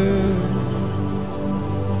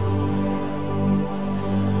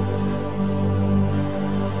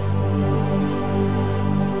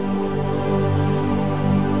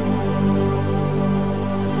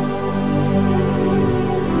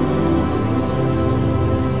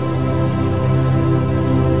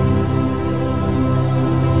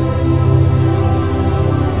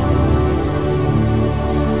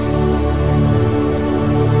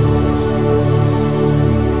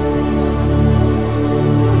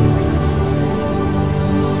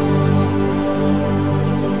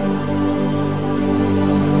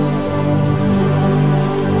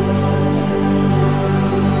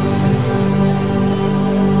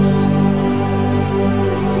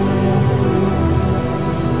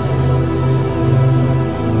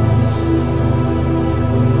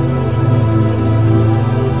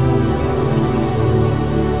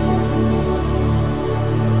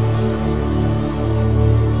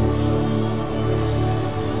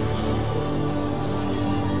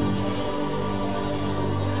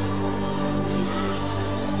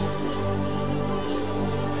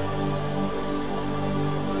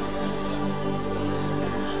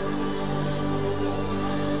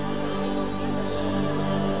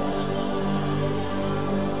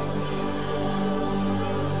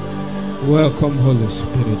 Welcome, Holy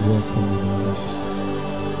Spirit. Welcome in our midst.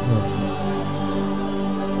 Welcome.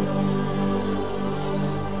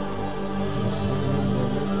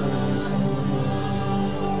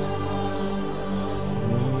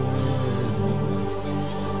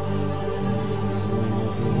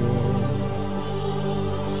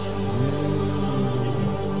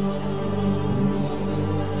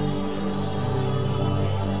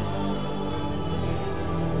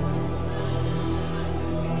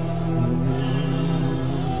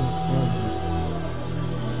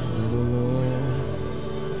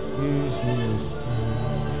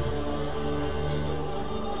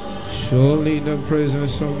 Surely the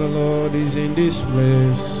presence of the Lord is in this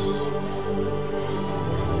place.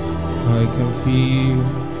 I can feel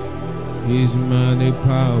His mighty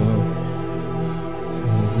power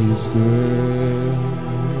and His grace.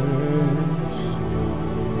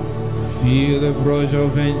 Feel the brush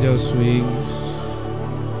of angels' wings.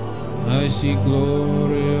 I see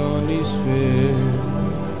glory on His face.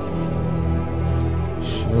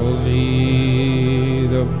 Surely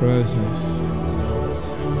the presence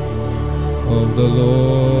of the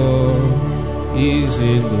Lord is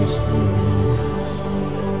in this place.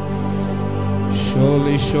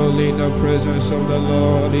 Surely, surely the presence of the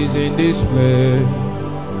Lord is in this place.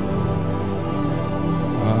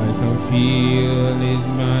 I can feel His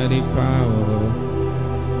mighty power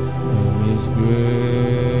and His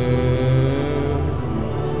grace.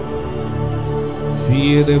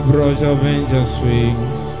 Feel the brush of angels'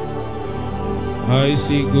 wings. I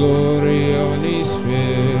see glory on His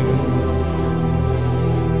face.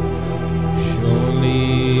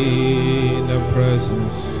 The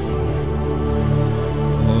presence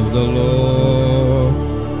of the Lord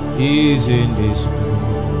is in this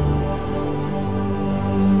place.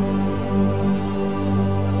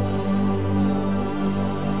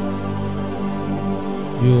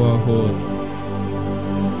 You are holy.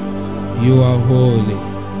 You are holy.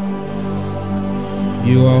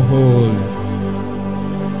 You are holy.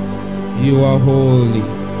 You are holy.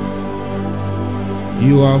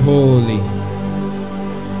 You are holy.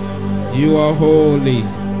 You are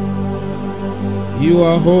holy. You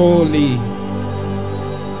are holy.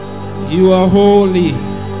 You are holy.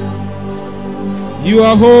 You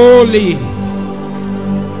are holy.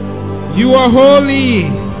 You are holy.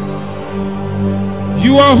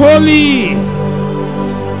 You are holy.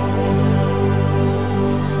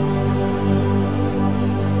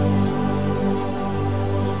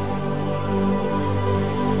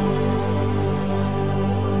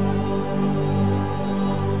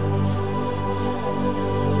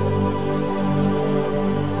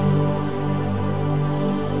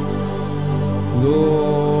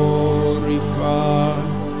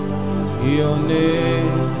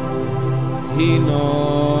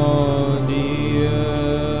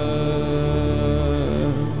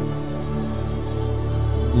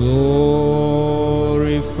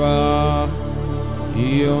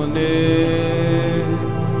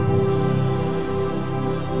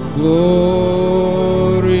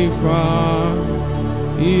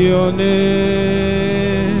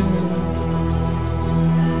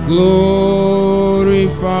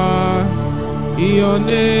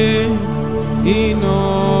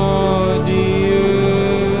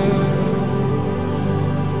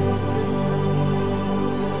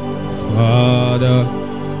 Father,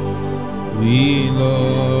 we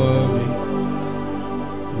love you.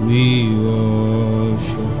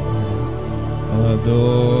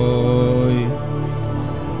 adore.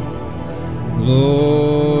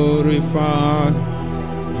 Glorify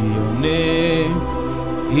your name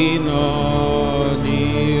in all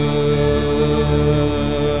the earth.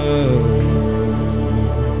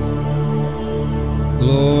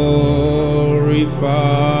 Glorify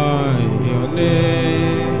your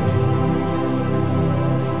name.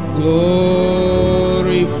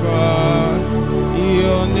 Glorify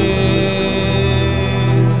your name.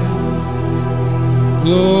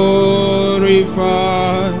 Glorify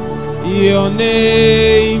your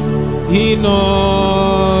name in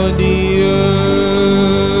all the earth.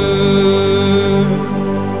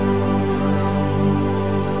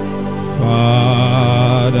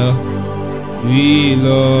 Father, we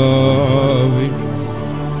love you,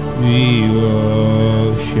 we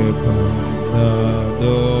worship and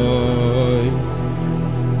adore you.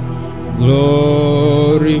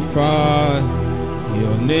 Glorify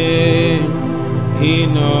your name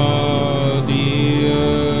in all the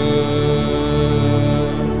earth.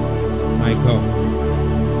 My God,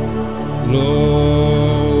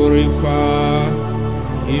 glorify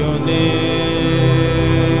your name.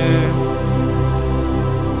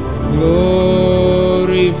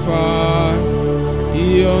 Glorify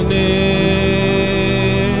your name.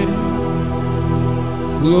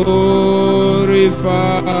 Glorify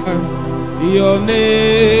your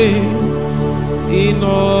name in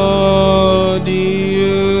all the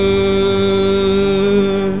earth.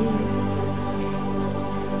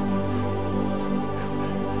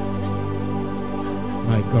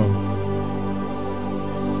 My God,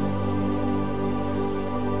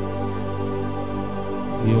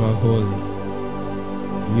 you are holy.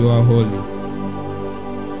 You are holy.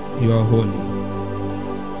 You are holy.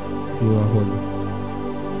 You are holy.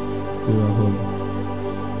 You are holy.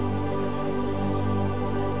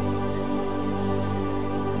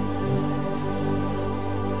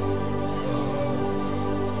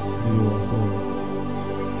 You are holy.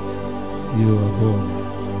 You are holy.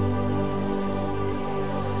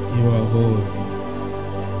 You are holy.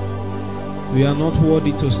 We are not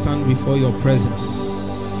worthy to stand before your presence.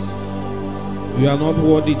 We are not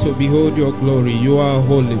worthy to behold your glory. You are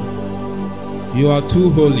holy. You are too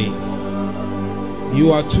holy.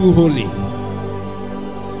 You are too holy.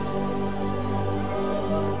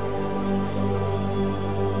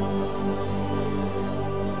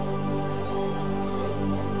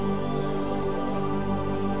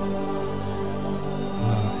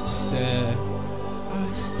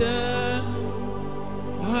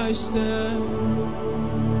 I stand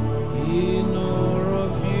in awe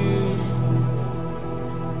of you.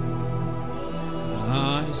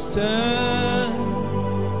 I stand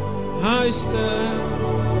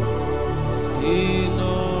in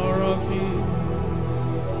awe of you.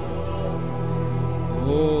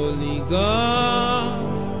 Holy God,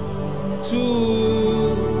 to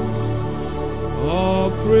all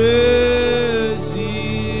praise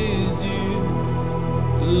is due.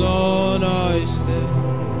 Lord, I stand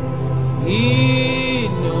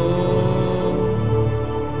in awe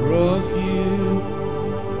of you.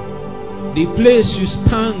 The place you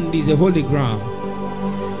stand is a holy ground.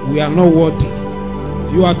 We are not worthy.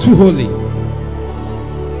 You are too holy.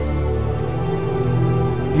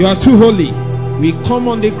 You are too holy. We come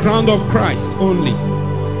on the ground of Christ only.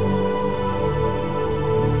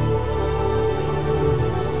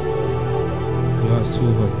 You are too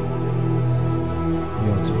holy. You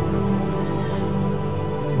are too holy.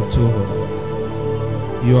 You are too holy.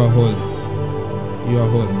 You are holy. You are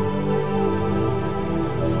holy.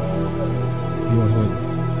 You are holy.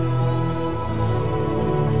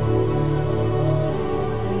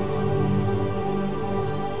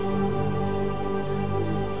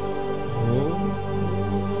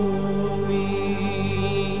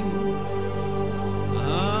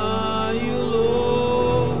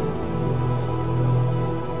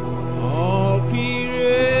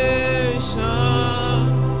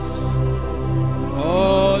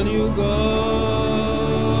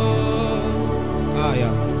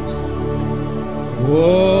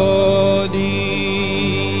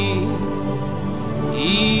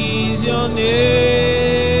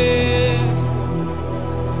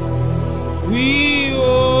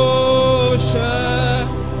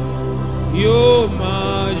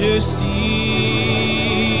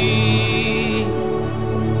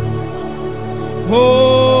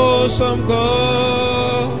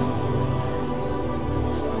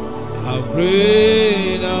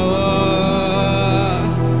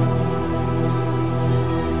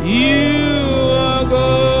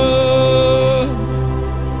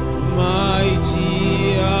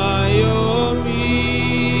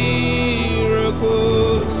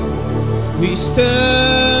 Stay.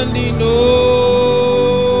 standing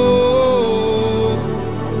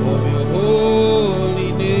of your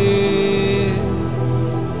holy name.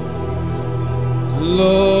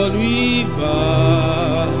 Lord, we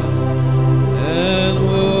bow and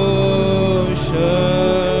worship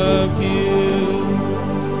you.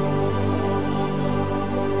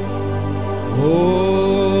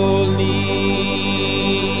 Holy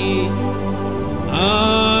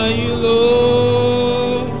are you,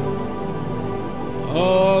 Lord.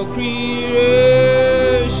 All creation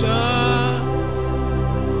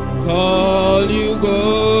call you God.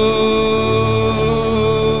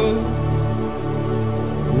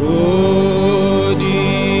 Worthy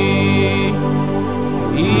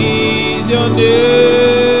is your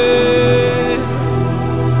name.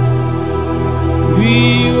 We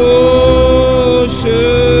worship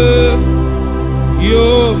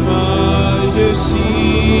your majesty.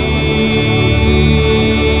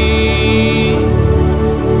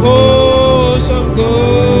 Awesome God,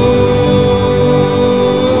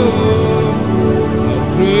 how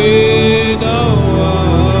great thou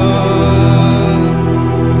art.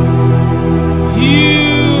 You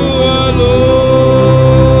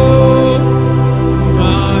alone,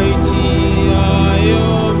 mighty are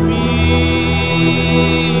your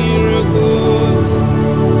miracles.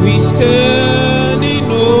 We stand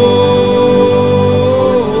in awe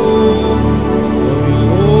of your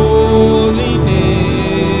holy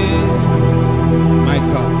name. My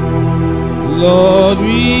God, Lord,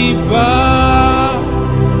 we bow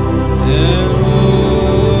and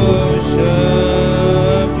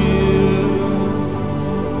worship you.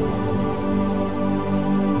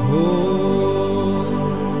 Oh,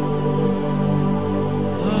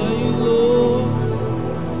 are you Lord?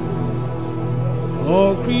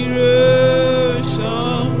 All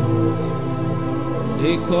creation,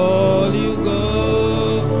 they call you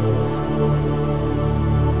God.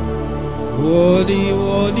 Worthy,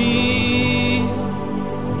 worthy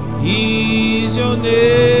is your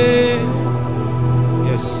name.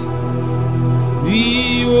 Yes, we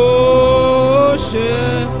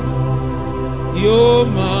worship your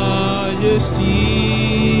majesty.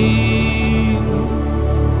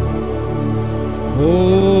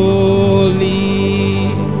 Holy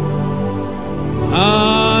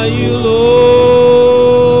are you, Lord.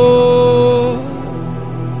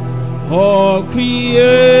 All creations,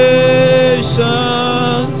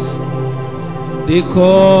 they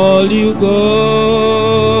call you God.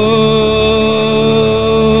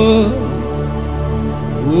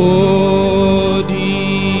 Worthy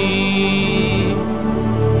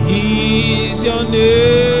is your name.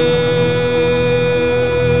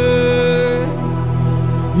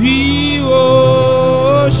 We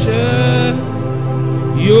worship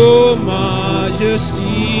your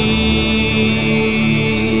majesty.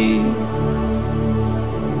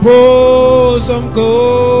 Awesome God,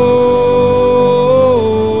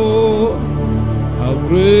 how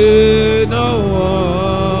great thou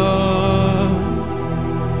art.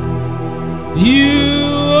 You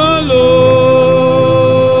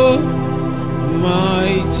alone,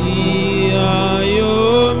 mighty are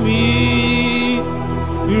your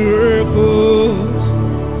miracles.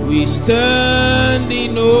 We stand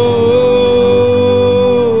in awe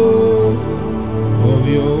of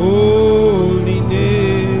your holy name.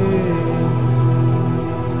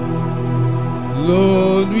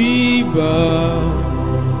 Lord, we bow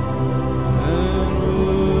and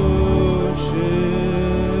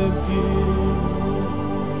worship you.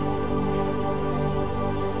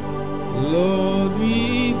 Lord,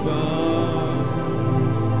 we bow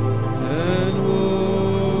and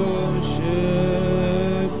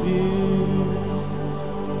worship you.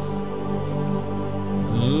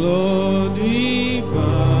 Lord, we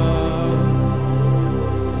bow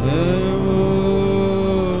and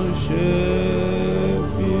worship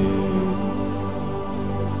you.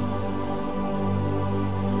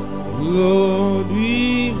 Lord,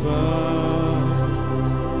 we bow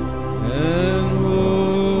and worship.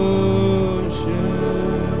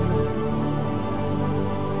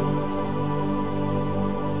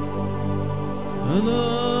 And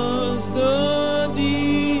as the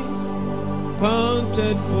deep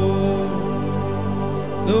counted for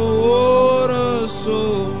the water, so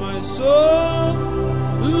my soul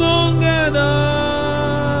longed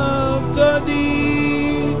after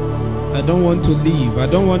thee. I don't want to leave. I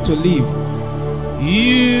don't want to leave.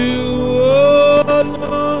 You, oh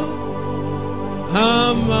Lord,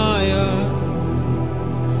 are my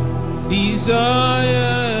desire,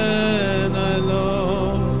 and I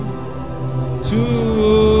long to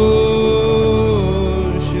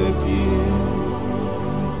worship you.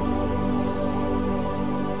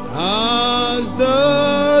 As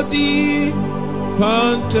the deep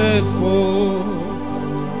panted for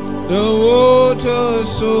the water,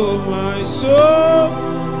 so my soul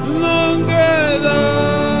longeth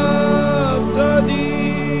after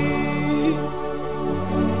thee.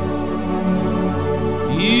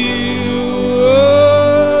 You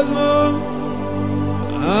alone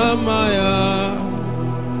are my heart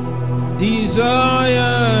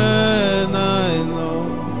desire, and I long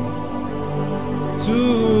to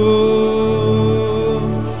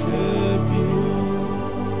worship you.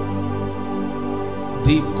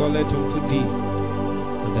 Deep calleth unto deep,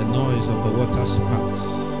 and the noise of the waters pass.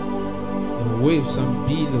 The waves and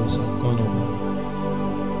billows have gone over me.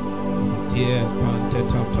 As the deer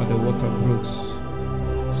panteth after the water brooks,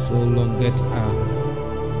 so longeth I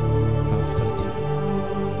after thee.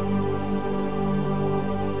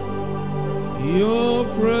 Your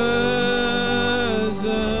presence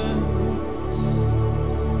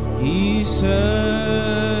is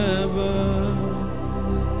heaven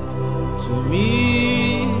to me.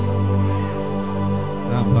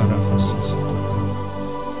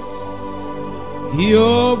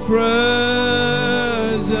 Your presence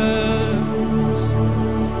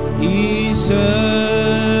is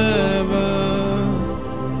heaven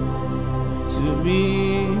to me.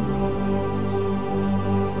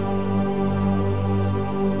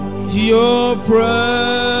 Your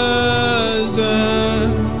presence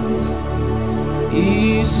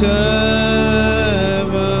is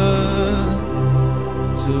heaven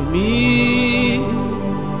to me.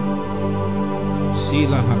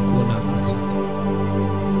 Sila hakuna hasata.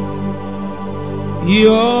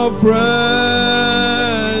 Your presence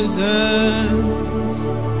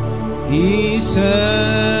is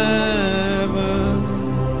heaven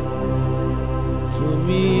to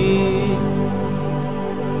me.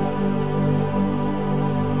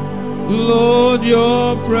 Lord,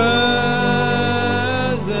 your presence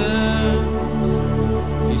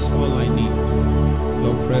is all I need.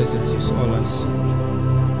 Your presence is all I seek.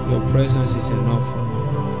 Your presence is enough for me.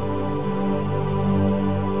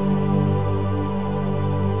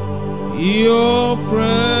 Your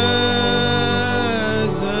presence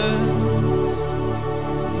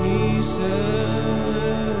is heaven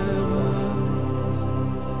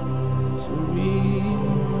to me.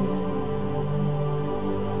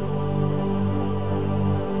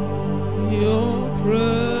 Your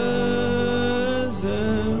presence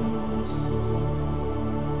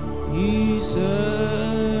is heaven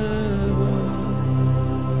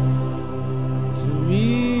to me.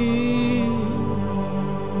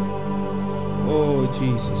 Oh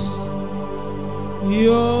Jesus,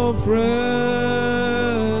 your presence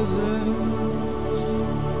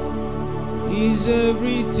is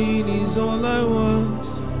everything, is all I want,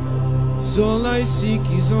 is all I seek,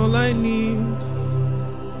 is all I need.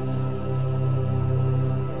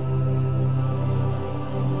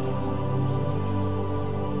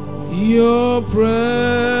 Your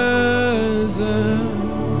presence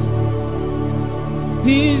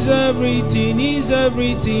is everything, is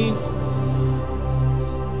everything,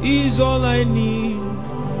 is all I need.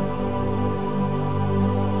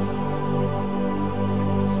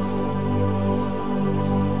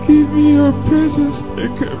 Give me your presence,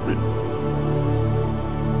 take everything.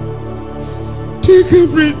 Take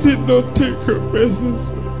everything, don't take your presence.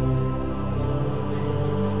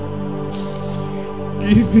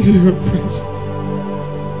 Give me your presence.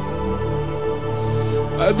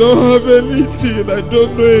 I don't have anything, I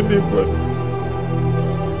don't know anybody.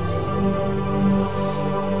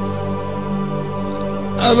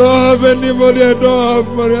 I don't have anybody, I don't have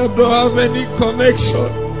money, I don't have any connection.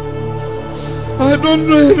 I don't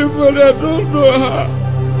know anybody, I don't know her.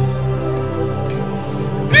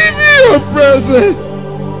 Give me your presence.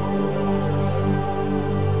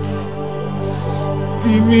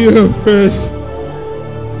 Give me your presence.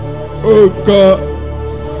 Oh God.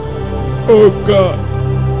 Oh God.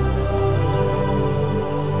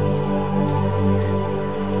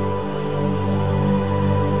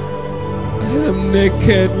 I am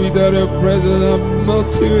naked without your presence. I'm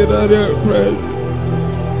nothing without your presence.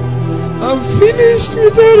 I'm finished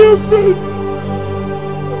without your presence.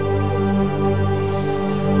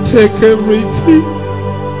 Take everything.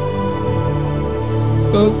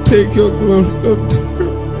 Don't take your glory. Don't take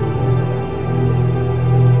your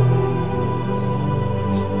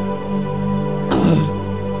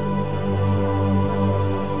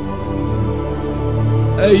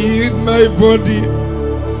I yield my body,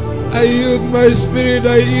 I yield my spirit,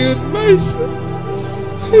 I yield myself,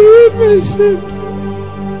 I yield myself.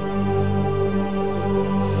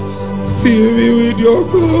 Fill me with your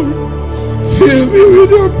glory, fill me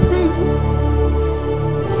with your presence,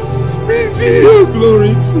 reveal your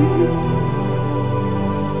glory to me.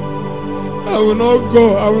 will not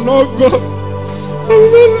go. I will not go. I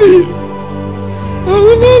will not leave. I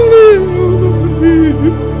will not leave.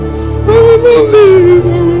 I will not leave.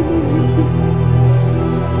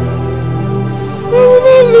 I will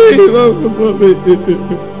not leave. I will not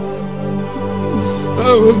leave.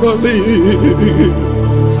 I will not leave.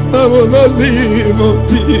 I will not leave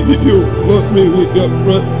until you flood me with your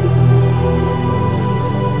presence.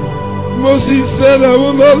 Moses said, I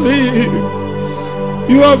will not leave.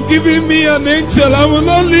 You have given me an angel. I will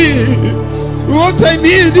not leave. What I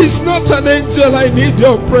need is not an angel. I need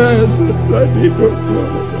your presence. I need your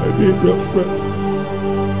presence. I need your presence.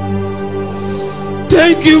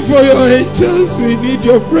 Thank you for your angels. We need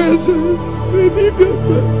your presence. We need your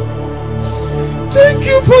presence. Thank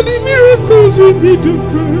you for the miracles. We need your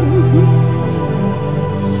presence.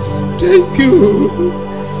 Thank you.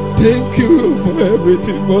 Thank you for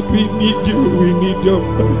everything. But we need you. We need your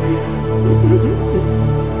presence.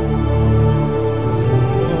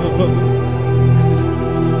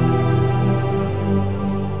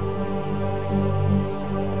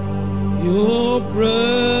 Your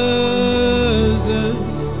presence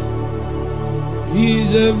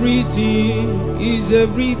is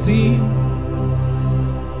everything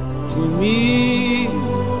to me.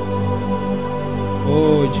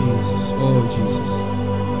 Oh Jesus, oh Jesus.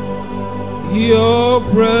 Your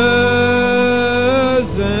presence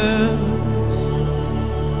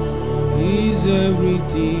is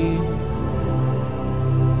everything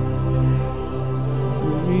to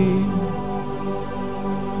me.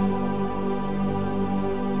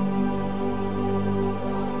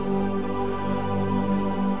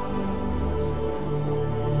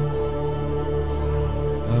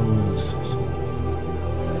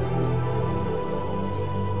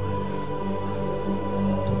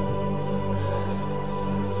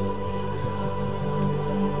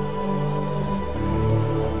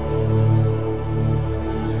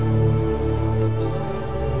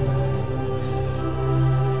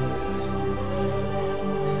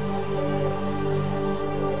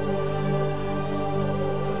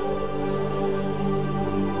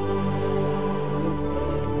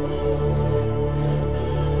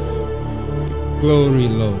 Glory,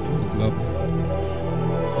 Lord. Lord.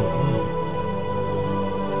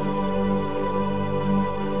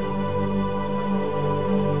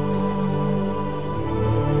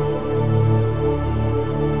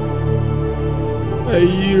 I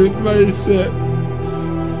yield myself.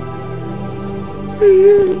 I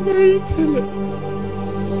yield my intellect.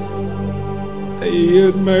 I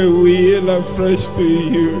yield my will afresh to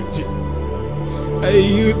you, Jesus. I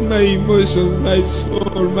yield my emotions, my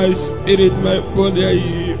soul, my spirit, my body. I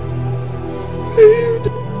yield.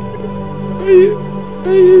 I yield.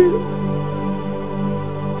 I yield.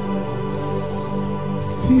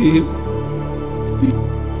 Feel. Feel.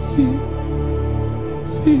 Feel.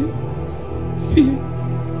 Feel.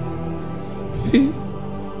 Feel.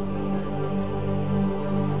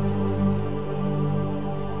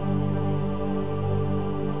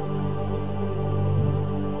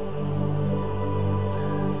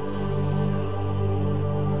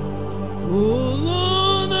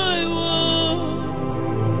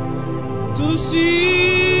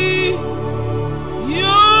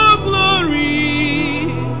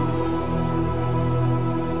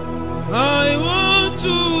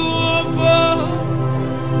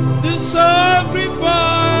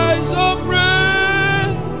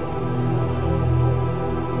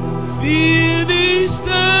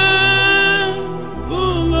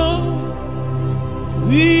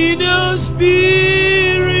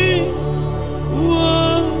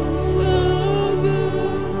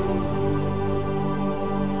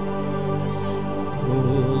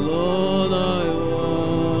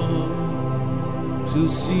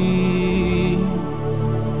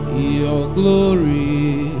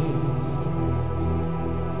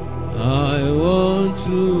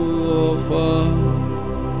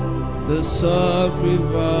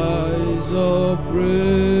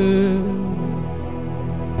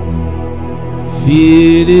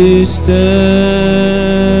 Fill this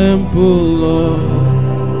temple, Lord,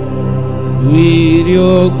 with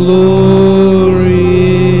your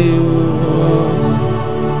glory once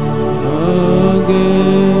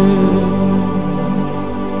again.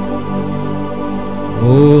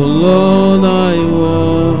 Oh Lord, I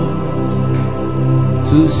want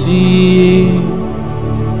to see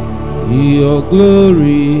your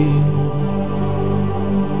glory.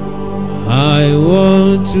 I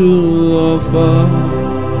want to offer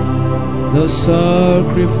the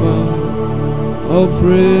sacrifice of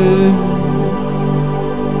praise.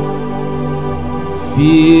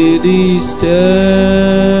 Fill this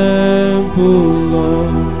temple,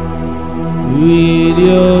 Lord, with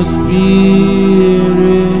your spirit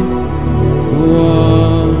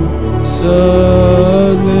once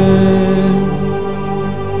again.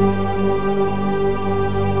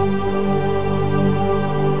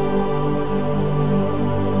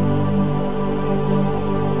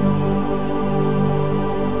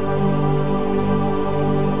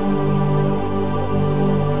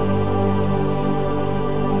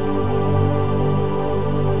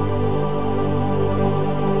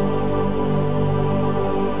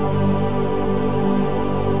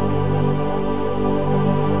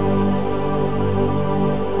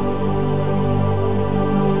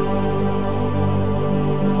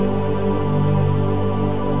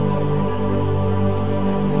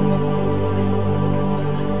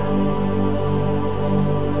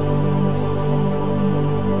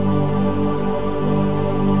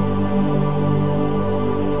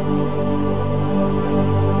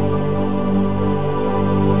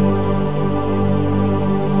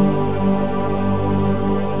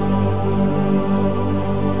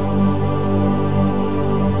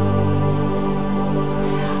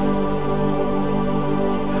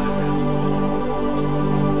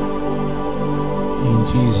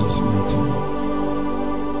 Jesus' mighty name.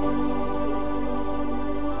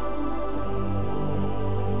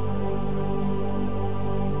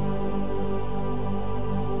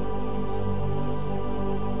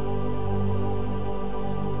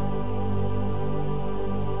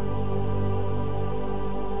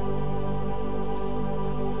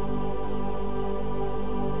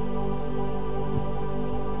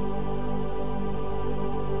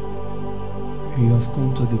 We have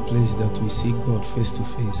come to the place that we see God face to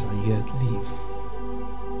face and yet live.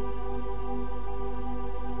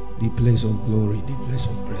 The place of glory, the place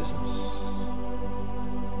of presence,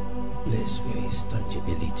 the place where His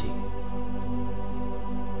tangibility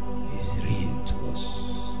is real to us.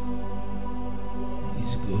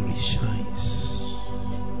 His glory shines,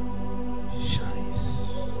 shines,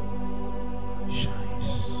 shines.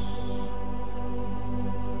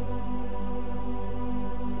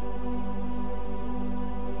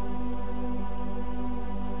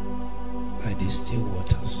 Like the still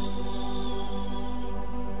waters.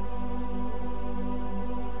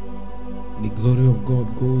 The glory of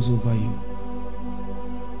God goes over you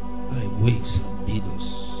like waves and billows.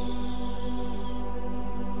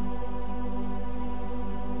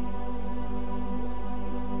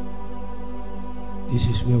 This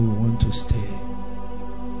is where we want to stay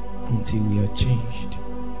until we are changed.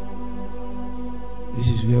 This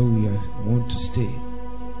is where we want to stay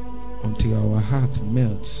until our heart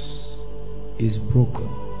melts, is broken,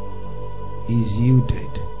 is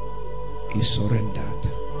yielded, is surrendered.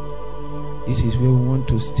 This is where we want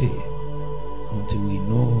to stay until we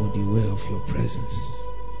know the way of your presence.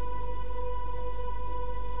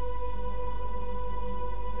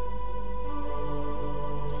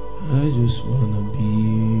 I just want to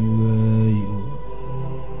be where you are.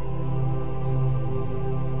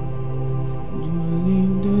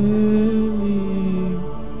 Dwelling daily in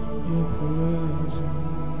your presence.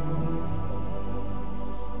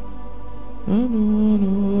 I don't want to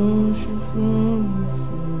worship from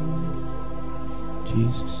afar.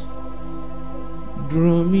 Jesus,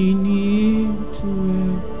 draw me near to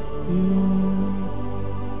where you are.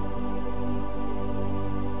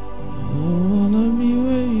 I wanna be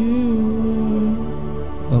where you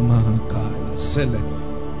are. Amahakala Sele.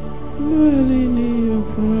 Dwelling in your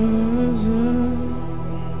presence.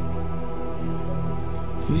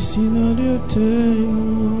 Feasting at your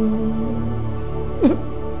table.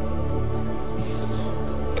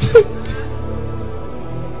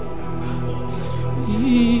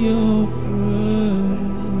 Your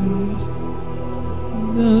presence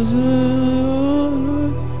doesn't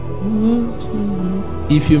want to know.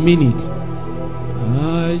 If you mean it,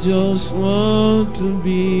 I just want to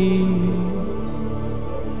be.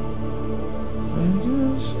 I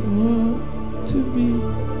just want to be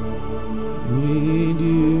with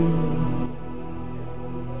you.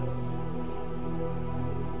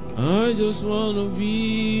 I just want to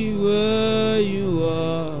be where you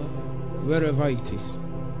are, wherever it is.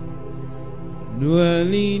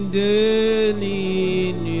 Dwelling daily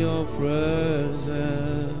in your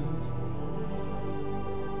presence.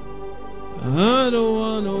 I don't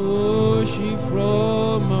want to worship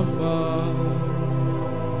from afar.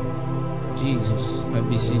 Jesus, I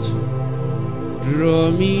beseech you, draw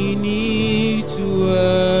me near to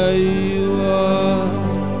where you are.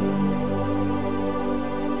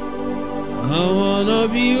 I want to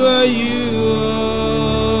be where you are.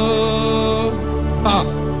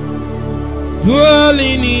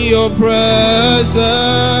 Dwelling in your presence.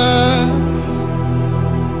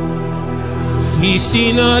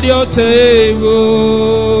 feasting at your table,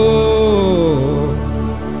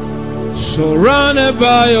 surrounded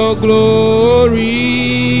by your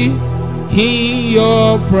glory, in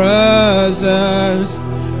your presence.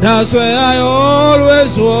 That's where I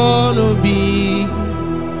always want to be.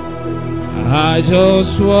 I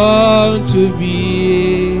just want to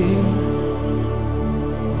be.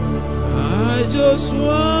 I just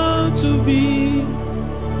want to be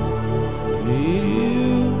with you.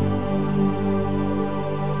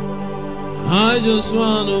 I just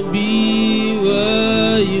want to be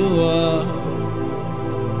where you are,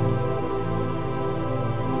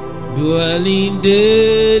 dwelling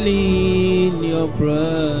daily in your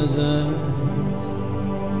presence.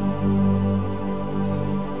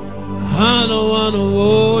 I don't want to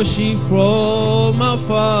worship from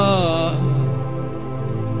afar.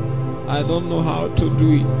 I don't know how to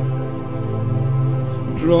do it.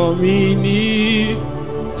 Draw me near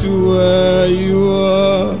to where you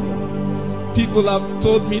are. People have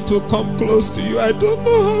told me to come close to you. I don't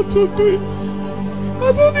know how to do it.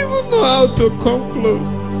 I don't even know how to come close.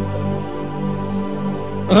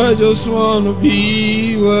 I just want to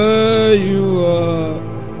be where you are,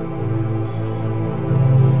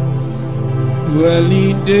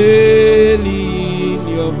 dwelling daily in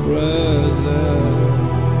your presence.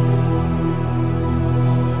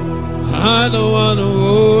 I don't want to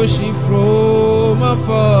worship from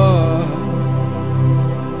afar.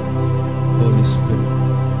 Holy Spirit,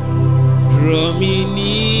 draw me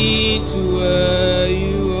near to where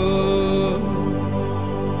you are.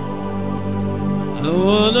 I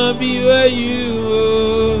wanna be where you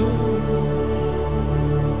are,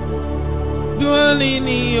 dwelling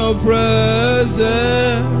in your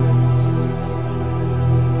presence,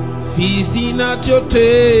 feasting at your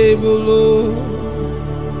table, Lord,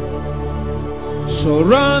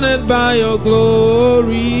 surrounded by your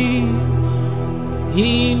glory,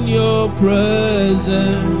 in your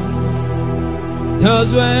presence.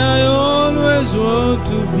 That's where I always want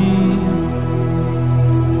to be.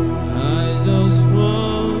 I just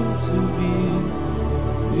want to be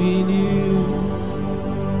with you.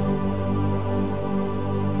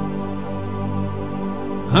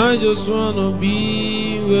 I just want to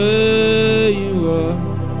be where you are,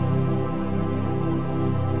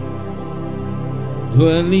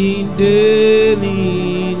 dwelling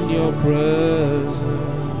daily in your presence.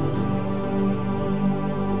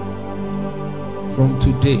 From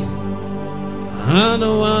today, I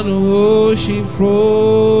don't want to worship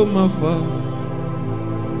from afar.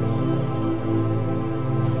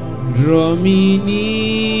 Draw me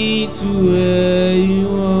near to where you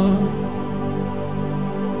are.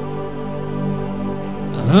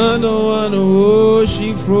 I don't want to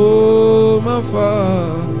worship from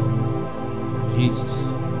afar. Jesus,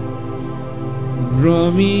 draw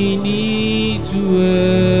me near to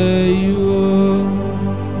where you are.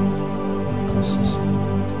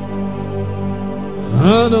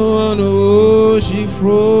 I don't want to worship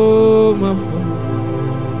from afar.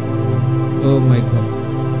 Oh my God,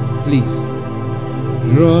 please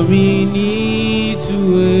draw me near to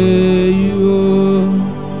where you are.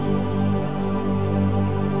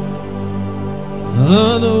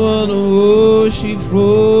 I don't want to worship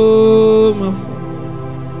from afar.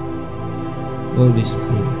 Holy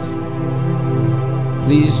Spirit,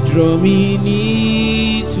 please draw me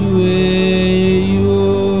near to where you are.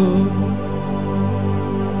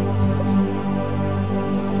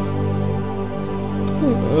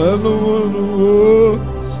 I don't want to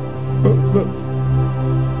worship from afar.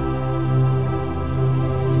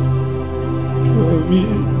 Draw me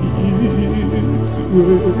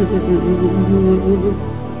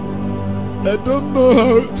I don't know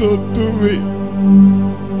how to do it.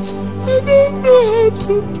 I don't know how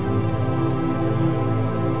to do it.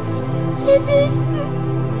 I don't know.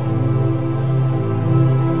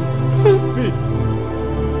 Help me.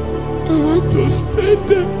 I want to stay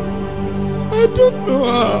there. I don't know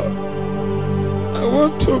how. I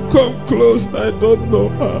want to come close. I don't know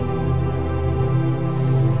how.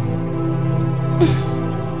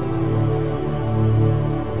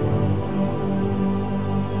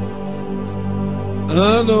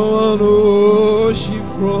 I don't want to worship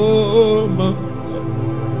from afar.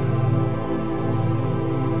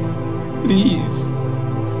 Please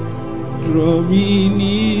draw me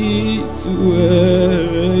near to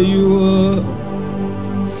where you are.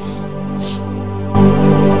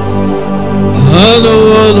 I don't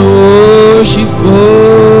want to worship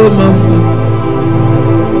from afar.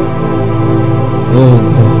 Oh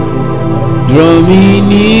God, draw me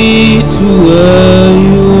near to where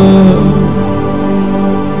you are.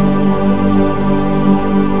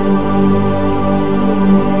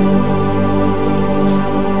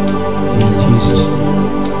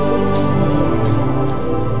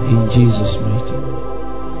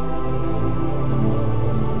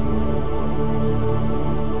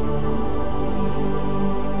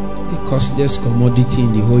 costliest commodity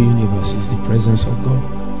in the whole universe is the presence of God.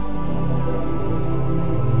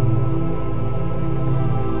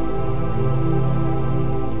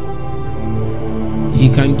 He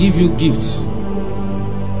can give you gifts,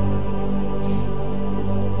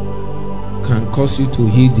 can cause you to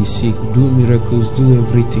heal the sick, do miracles, do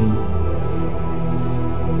everything.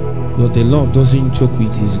 But the Lord doesn't joke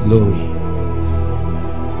with His glory.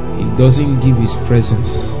 He doesn't give His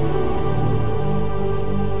presence.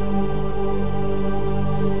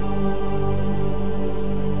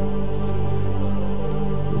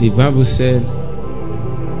 The Bible said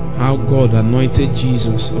how God anointed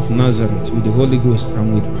Jesus of Nazareth with the Holy Ghost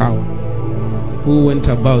and with power, who went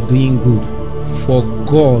about doing good, for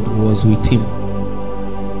God was with him.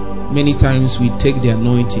 Many times we take the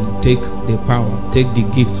anointing, take the power, take the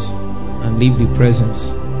gifts, and leave the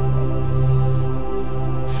presence.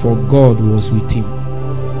 For God was with him.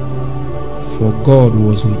 For God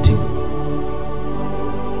was with him.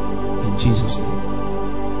 In Jesus' name.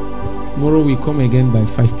 Tomorrow we come again by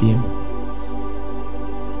 5 p.m.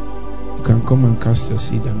 You can come and cast your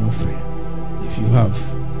seed and offering if you have.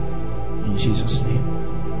 In Jesus' name.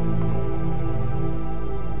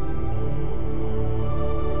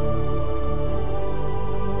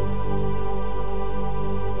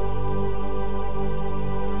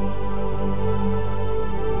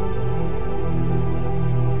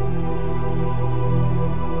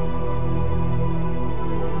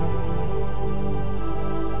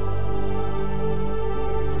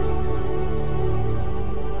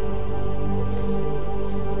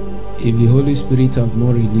 If the Holy Spirit have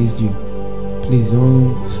not released you, please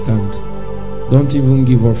don't stand. Don't even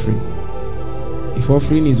give offering. If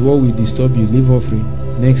offering is what will disturb you, leave offering.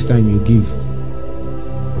 Next time you give.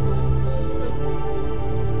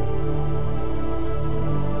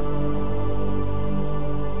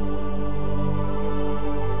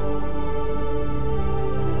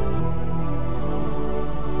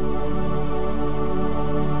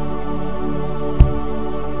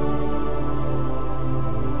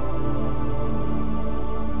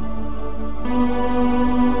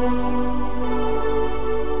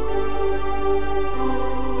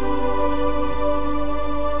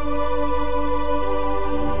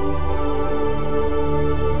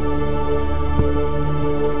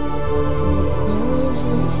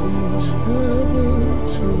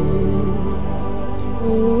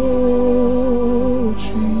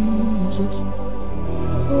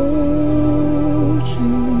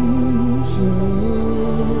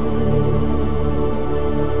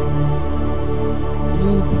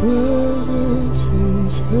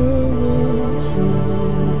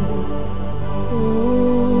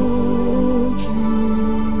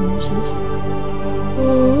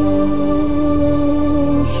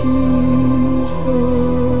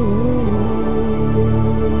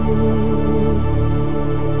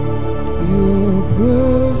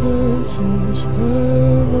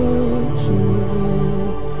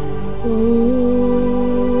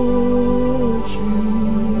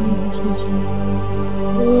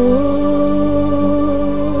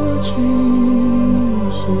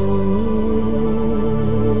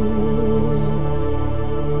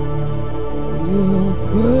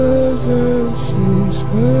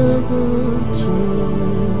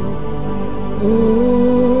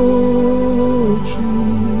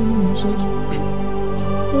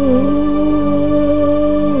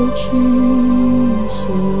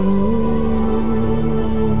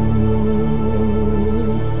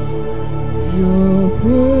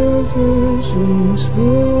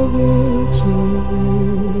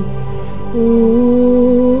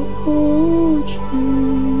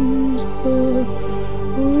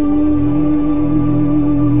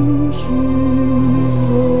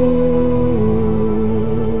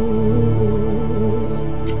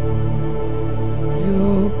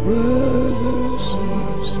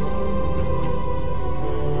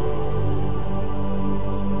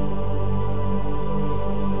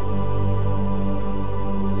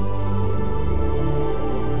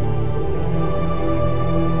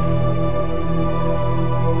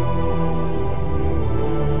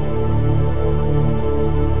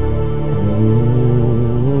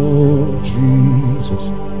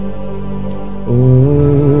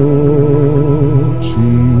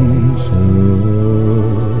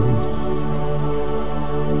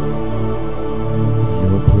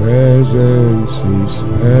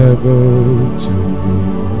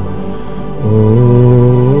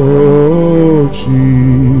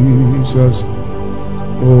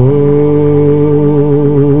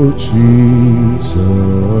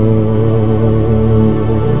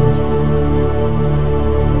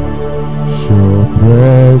 Your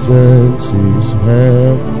presence is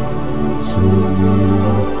heaven to me.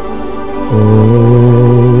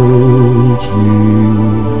 Oh,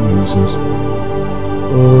 Jesus.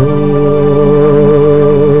 Oh,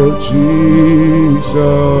 Jesus.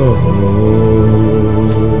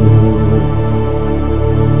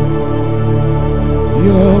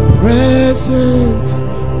 Your presence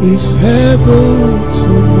is heaven to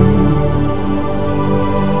me.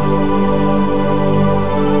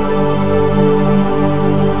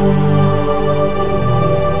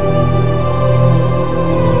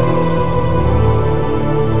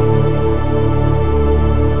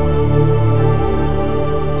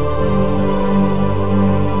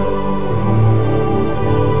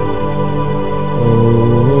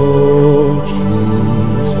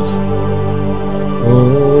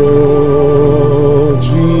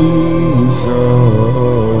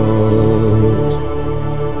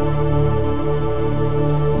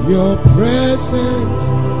 Your presence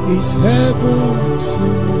is heaven to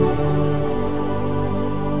me.